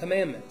Ten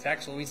Commandments.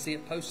 Actually, we see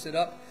it posted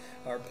up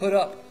or put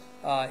up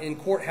in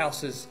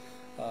courthouses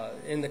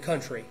in the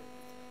country.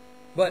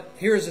 But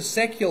here's a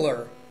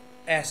secular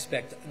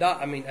aspect.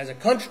 As a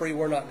country,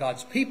 we're not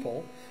God's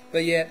people,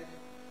 but yet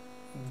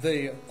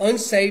the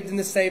unsaved and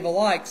the saved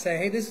alike say,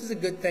 hey, this is a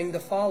good thing to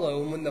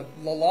follow. And when the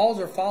laws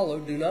are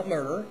followed, do not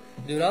murder,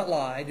 do not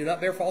lie, do not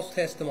bear false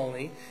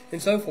testimony,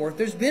 and so forth,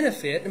 there's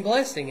benefit and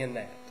blessing in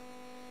that.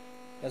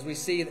 As we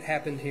see it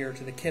happened here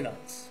to the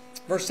Kenites.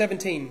 Verse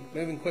 17,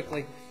 moving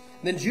quickly.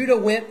 Then Judah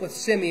went with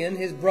Simeon,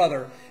 his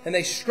brother, and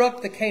they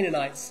struck the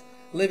Canaanites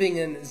living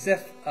in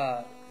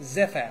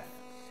Zephath,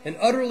 and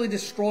utterly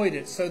destroyed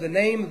it. So the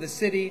name of the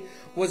city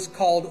was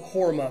called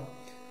Hormah.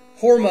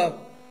 Hormah,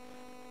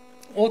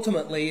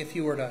 ultimately, if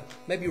you were to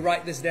maybe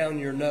write this down in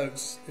your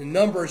notes, in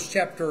Numbers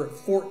chapter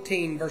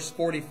 14, verse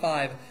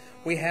 45,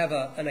 we have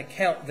an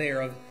account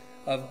there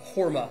of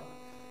Hormah.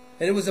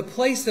 And it was a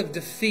place of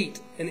defeat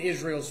in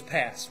Israel's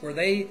past, where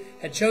they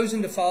had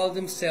chosen to follow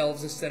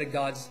themselves instead of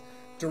God's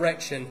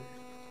direction,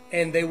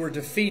 and they were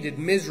defeated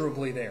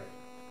miserably there.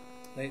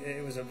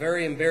 It was a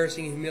very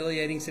embarrassing,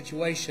 humiliating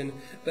situation.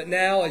 But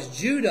now, as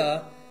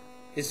Judah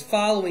is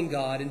following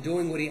God and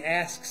doing what He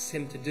asks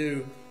him to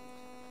do,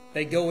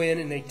 they go in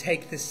and they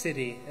take the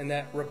city, and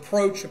that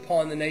reproach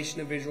upon the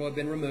nation of Israel had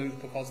been removed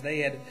because they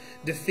had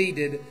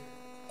defeated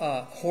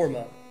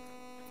Hormah.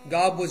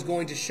 God was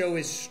going to show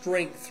His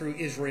strength through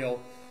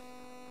Israel,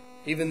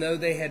 even though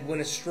they had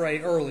went astray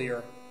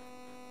earlier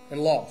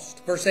and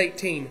lost. Verse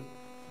 18,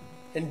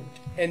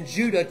 and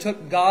Judah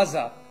took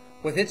Gaza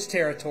with its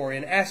territory,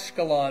 and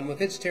Ashkelon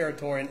with its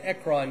territory, and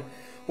Ekron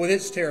with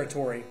its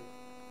territory.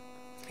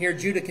 Here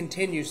Judah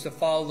continues to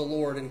follow the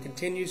Lord and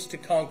continues to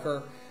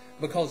conquer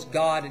because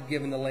God had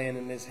given the land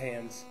in His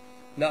hands,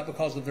 not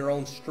because of their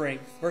own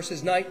strength.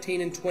 Verses 19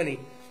 and 20.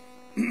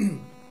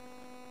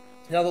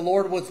 Now the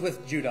Lord was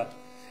with Judah,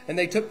 and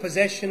they took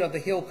possession of the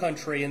hill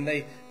country, and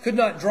they could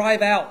not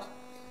drive out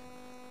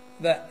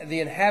the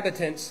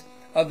inhabitants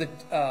of the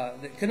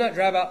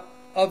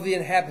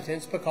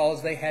inhabitants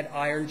because they had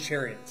iron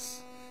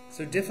chariots.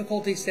 So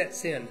difficulty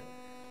sets in,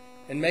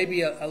 and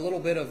maybe a little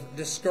bit of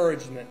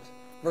discouragement.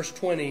 Verse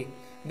 20.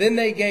 Then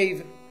they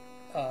gave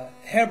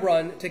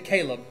Hebron to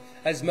Caleb,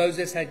 as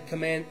Moses had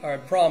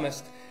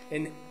promised,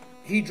 and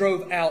he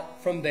drove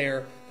out from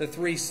there the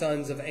 3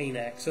 sons of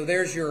Anak. So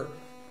there's your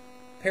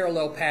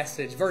parallel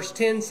passage. Verse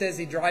 10 says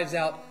he drives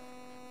out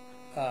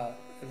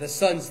the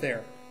sons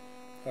there,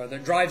 or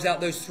that drives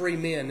out those 3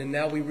 men, and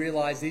now we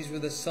realize these were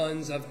the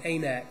sons of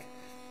Anak,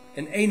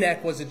 and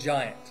Anak was a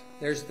giant.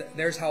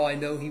 There's how I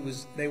know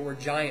they were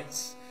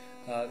giants.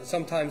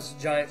 Sometimes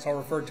giants are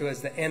referred to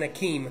as the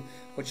Anakim,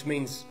 which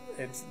means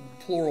it's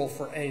plural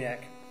for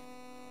Anak.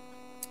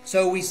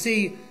 So we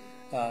see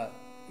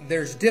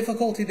there's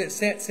difficulty that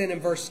sets in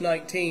verse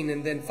 19,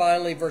 and then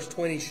finally verse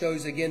 20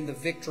 shows again the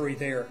victory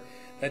there,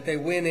 that they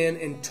went in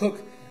and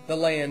took the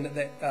land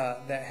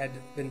that had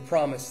been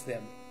promised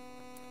them.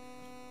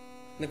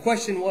 And the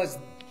question was,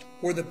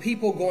 were the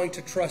people going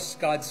to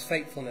trust God's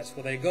faithfulness?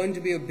 Were they going to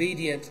be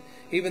obedient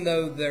even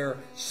though their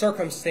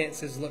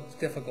circumstances looked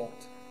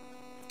difficult?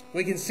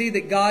 We can see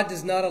that God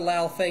does not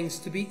allow things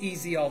to be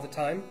easy all the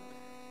time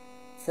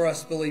for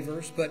us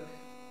believers, but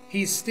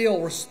we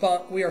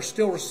are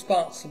still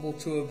responsible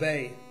to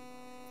obey.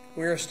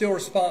 We are still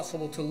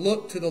responsible to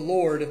look to the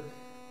Lord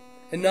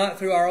and not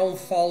through our own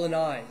fallen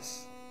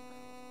eyes.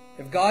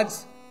 If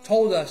God's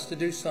told us to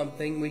do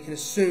something, we can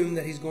assume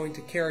that He's going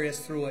to carry us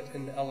through it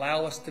and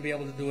allow us to be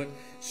able to do it,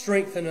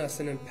 strengthen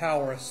us and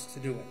empower us to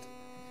do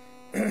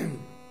it. And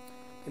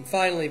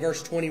finally,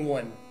 verse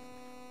 21.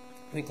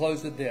 We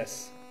close with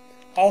this.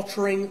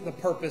 Altering the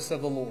purpose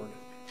of the Lord.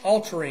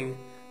 Altering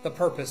the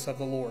purpose of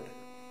the Lord.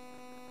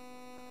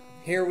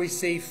 Here we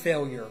see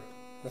failure,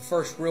 the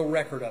first real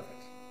record of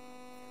it.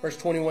 Verse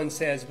 21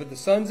 says, But the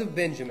sons of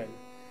Benjamin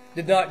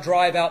did not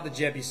drive out the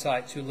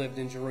Jebusites who lived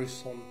in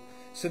Jerusalem.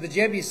 So the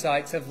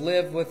Jebusites have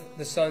lived with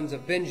the sons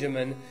of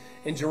Benjamin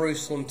in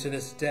Jerusalem to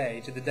this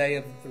day, to the day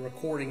of the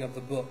recording of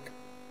the book.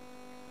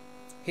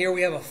 Here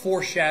we have a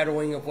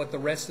foreshadowing of what the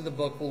rest of the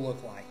book will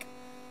look like.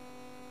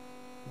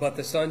 But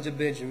the sons of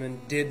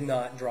Benjamin did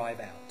not drive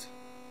out,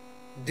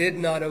 did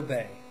not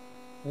obey,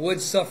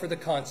 would suffer the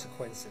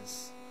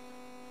consequences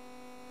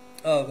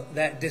of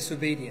that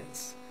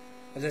disobedience.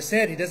 As I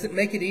said, He doesn't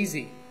make it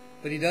easy,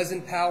 but He does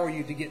empower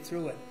you to get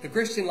through it. The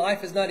Christian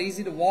life is not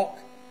easy to walk,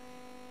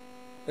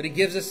 but He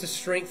gives us the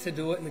strength to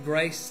do it and the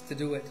grace to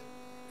do it,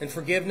 and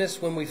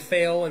forgiveness when we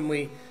fail and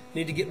we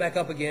need to get back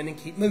up again and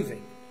keep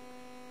moving.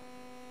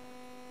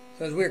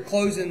 So as we're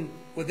closing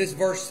with this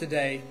verse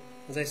today,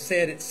 as I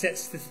said, it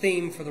sets the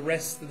theme for the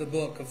rest of the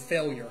book of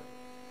failure.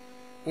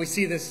 We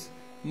see this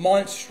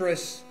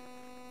monstrous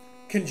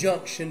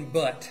conjunction,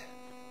 but.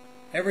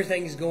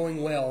 Everything is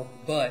going well,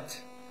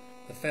 but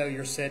the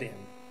failure set in.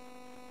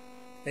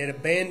 They had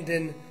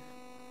abandoned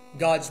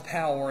God's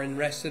power and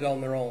rested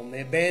on their own.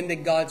 They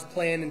abandoned God's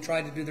plan and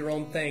tried to do their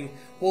own thing.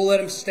 We'll let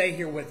them stay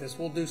here with us.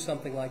 We'll do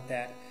something like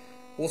that.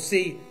 We'll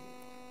see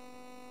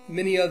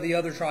many of the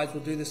other tribes will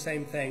do the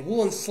same thing.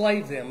 We'll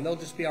enslave them. They'll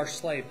just be our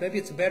slaves. Maybe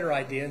it's a better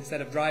idea, instead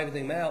of driving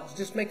them out,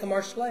 just make them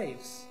our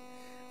slaves.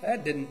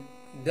 That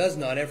does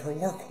not ever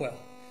work well.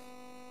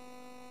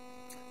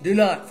 Do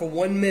not for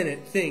 1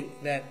 minute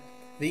think that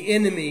the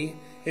enemy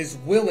is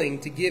willing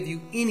to give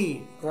you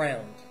any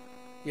ground.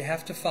 You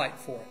have to fight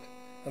for it.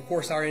 Of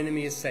course, our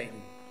enemy is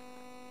Satan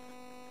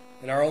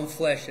and our own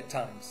flesh at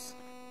times.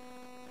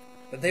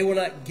 But they will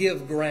not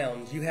give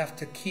ground. You have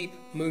to keep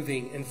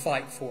moving and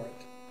fight for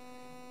it.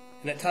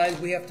 And at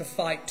times we have to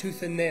fight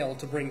tooth and nail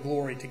to bring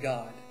glory to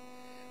God.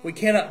 We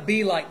cannot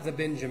be like the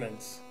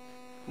Benjamins.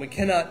 We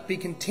cannot be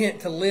content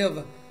to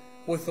live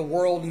with the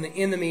world and the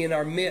enemy in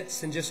our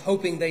midst and just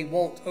hoping they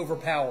won't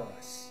overpower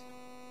us.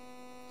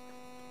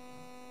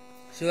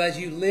 So as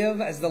you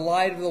live as the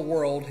light of the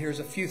world, here's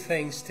a few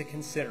things to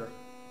consider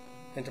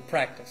and to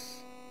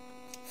practice.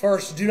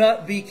 First, do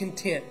not be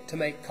content to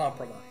make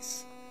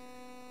compromise.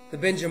 The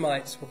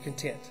Benjamites were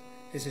content.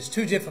 This is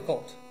too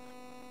difficult.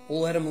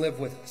 We'll let them live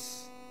with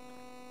us.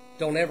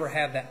 Don't ever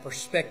have that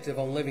perspective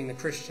on living the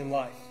Christian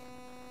life.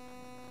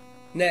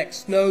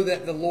 Next, know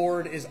that the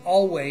Lord is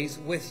always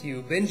with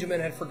you.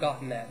 Benjamin had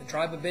forgotten that. The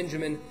tribe of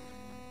Benjamin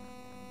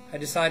had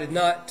decided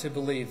not to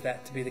believe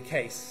that to be the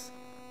case.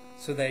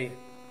 So they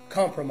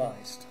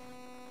compromised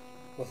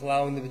with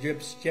allowing the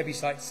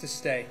Jebusites to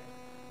stay.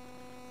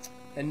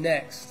 And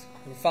next,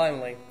 and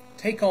finally,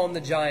 take on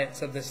the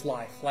giants of this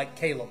life, like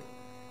Caleb.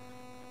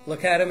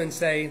 Look at them and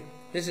say,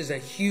 this is a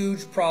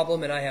huge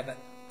problem, and I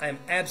am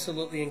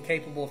absolutely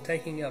incapable of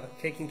taking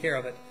care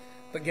of it.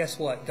 But guess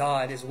what?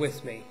 God is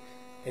with me,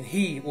 and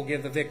He will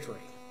give the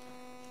victory.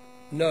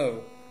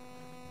 Know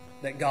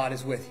that God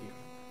is with you.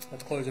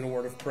 Let's close in a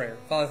word of prayer.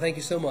 Father, thank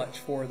you so much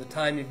for the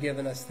time you've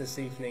given us this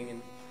evening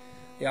and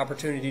the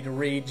opportunity to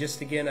read just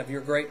again of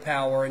your great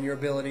power and your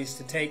abilities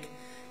to take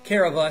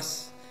care of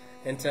us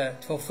and to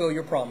fulfill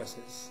your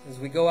promises. As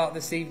we go out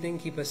this evening,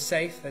 keep us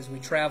safe as we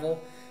travel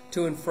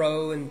to and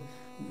fro and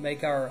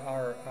make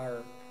our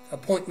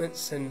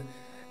appointments and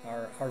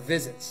our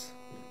visits.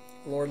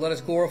 Lord, let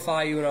us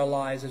glorify you in our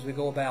lives as we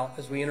go about,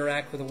 as we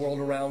interact with the world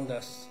around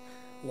us.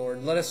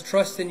 Lord, let us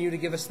trust in you to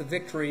give us the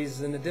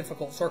victories in the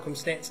difficult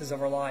circumstances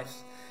of our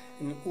lives.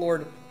 And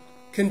Lord,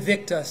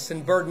 convict us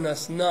and burden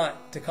us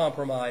not to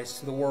compromise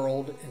to the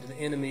world and to the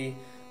enemy,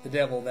 the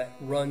devil that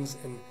runs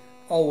and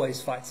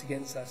always fights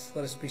against us.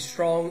 Let us be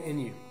strong in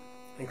you.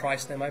 In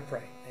Christ's name I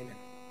pray. Amen.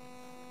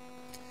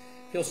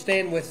 If you'll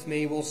stand with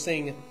me, we'll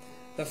sing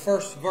the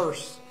first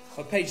verse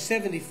of page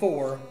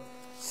 74,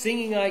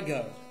 Singing I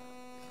Go.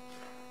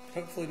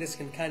 Hopefully this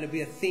can kind of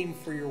be a theme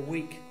for your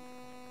week.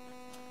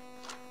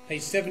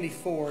 Page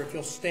 74, if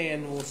you'll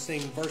stand, we'll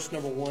sing verse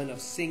number 1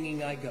 of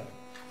Singing I Go.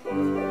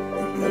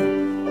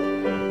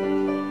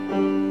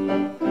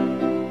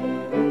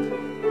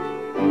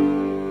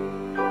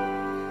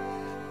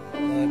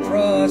 A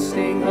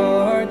trusting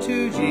heart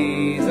to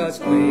Jesus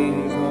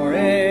clings, nor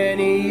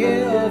any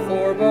ill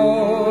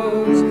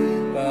forebodes,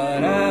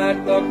 but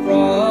at the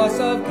cross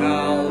of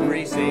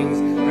Calvary sings,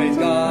 praise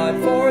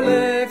God for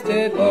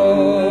lifted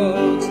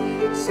loads.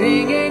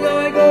 Singing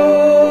I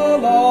go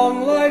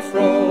along life's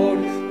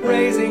road,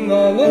 praising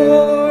the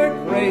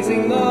Lord,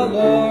 praising the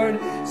Lord.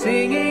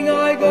 Singing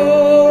I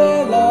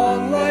go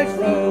along life's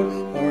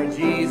road, for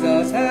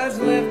Jesus has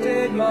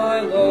lifted my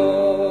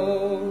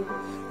load.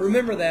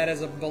 Remember that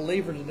as a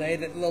believer today,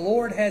 that the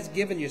Lord has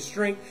given you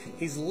strength.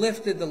 He's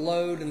lifted the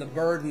load and the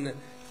burden.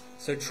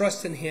 So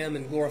trust in Him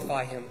and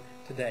glorify Him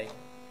today.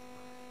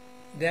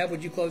 Dad,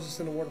 would you close us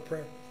in a word of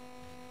prayer?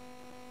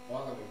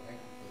 Father, we thank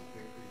you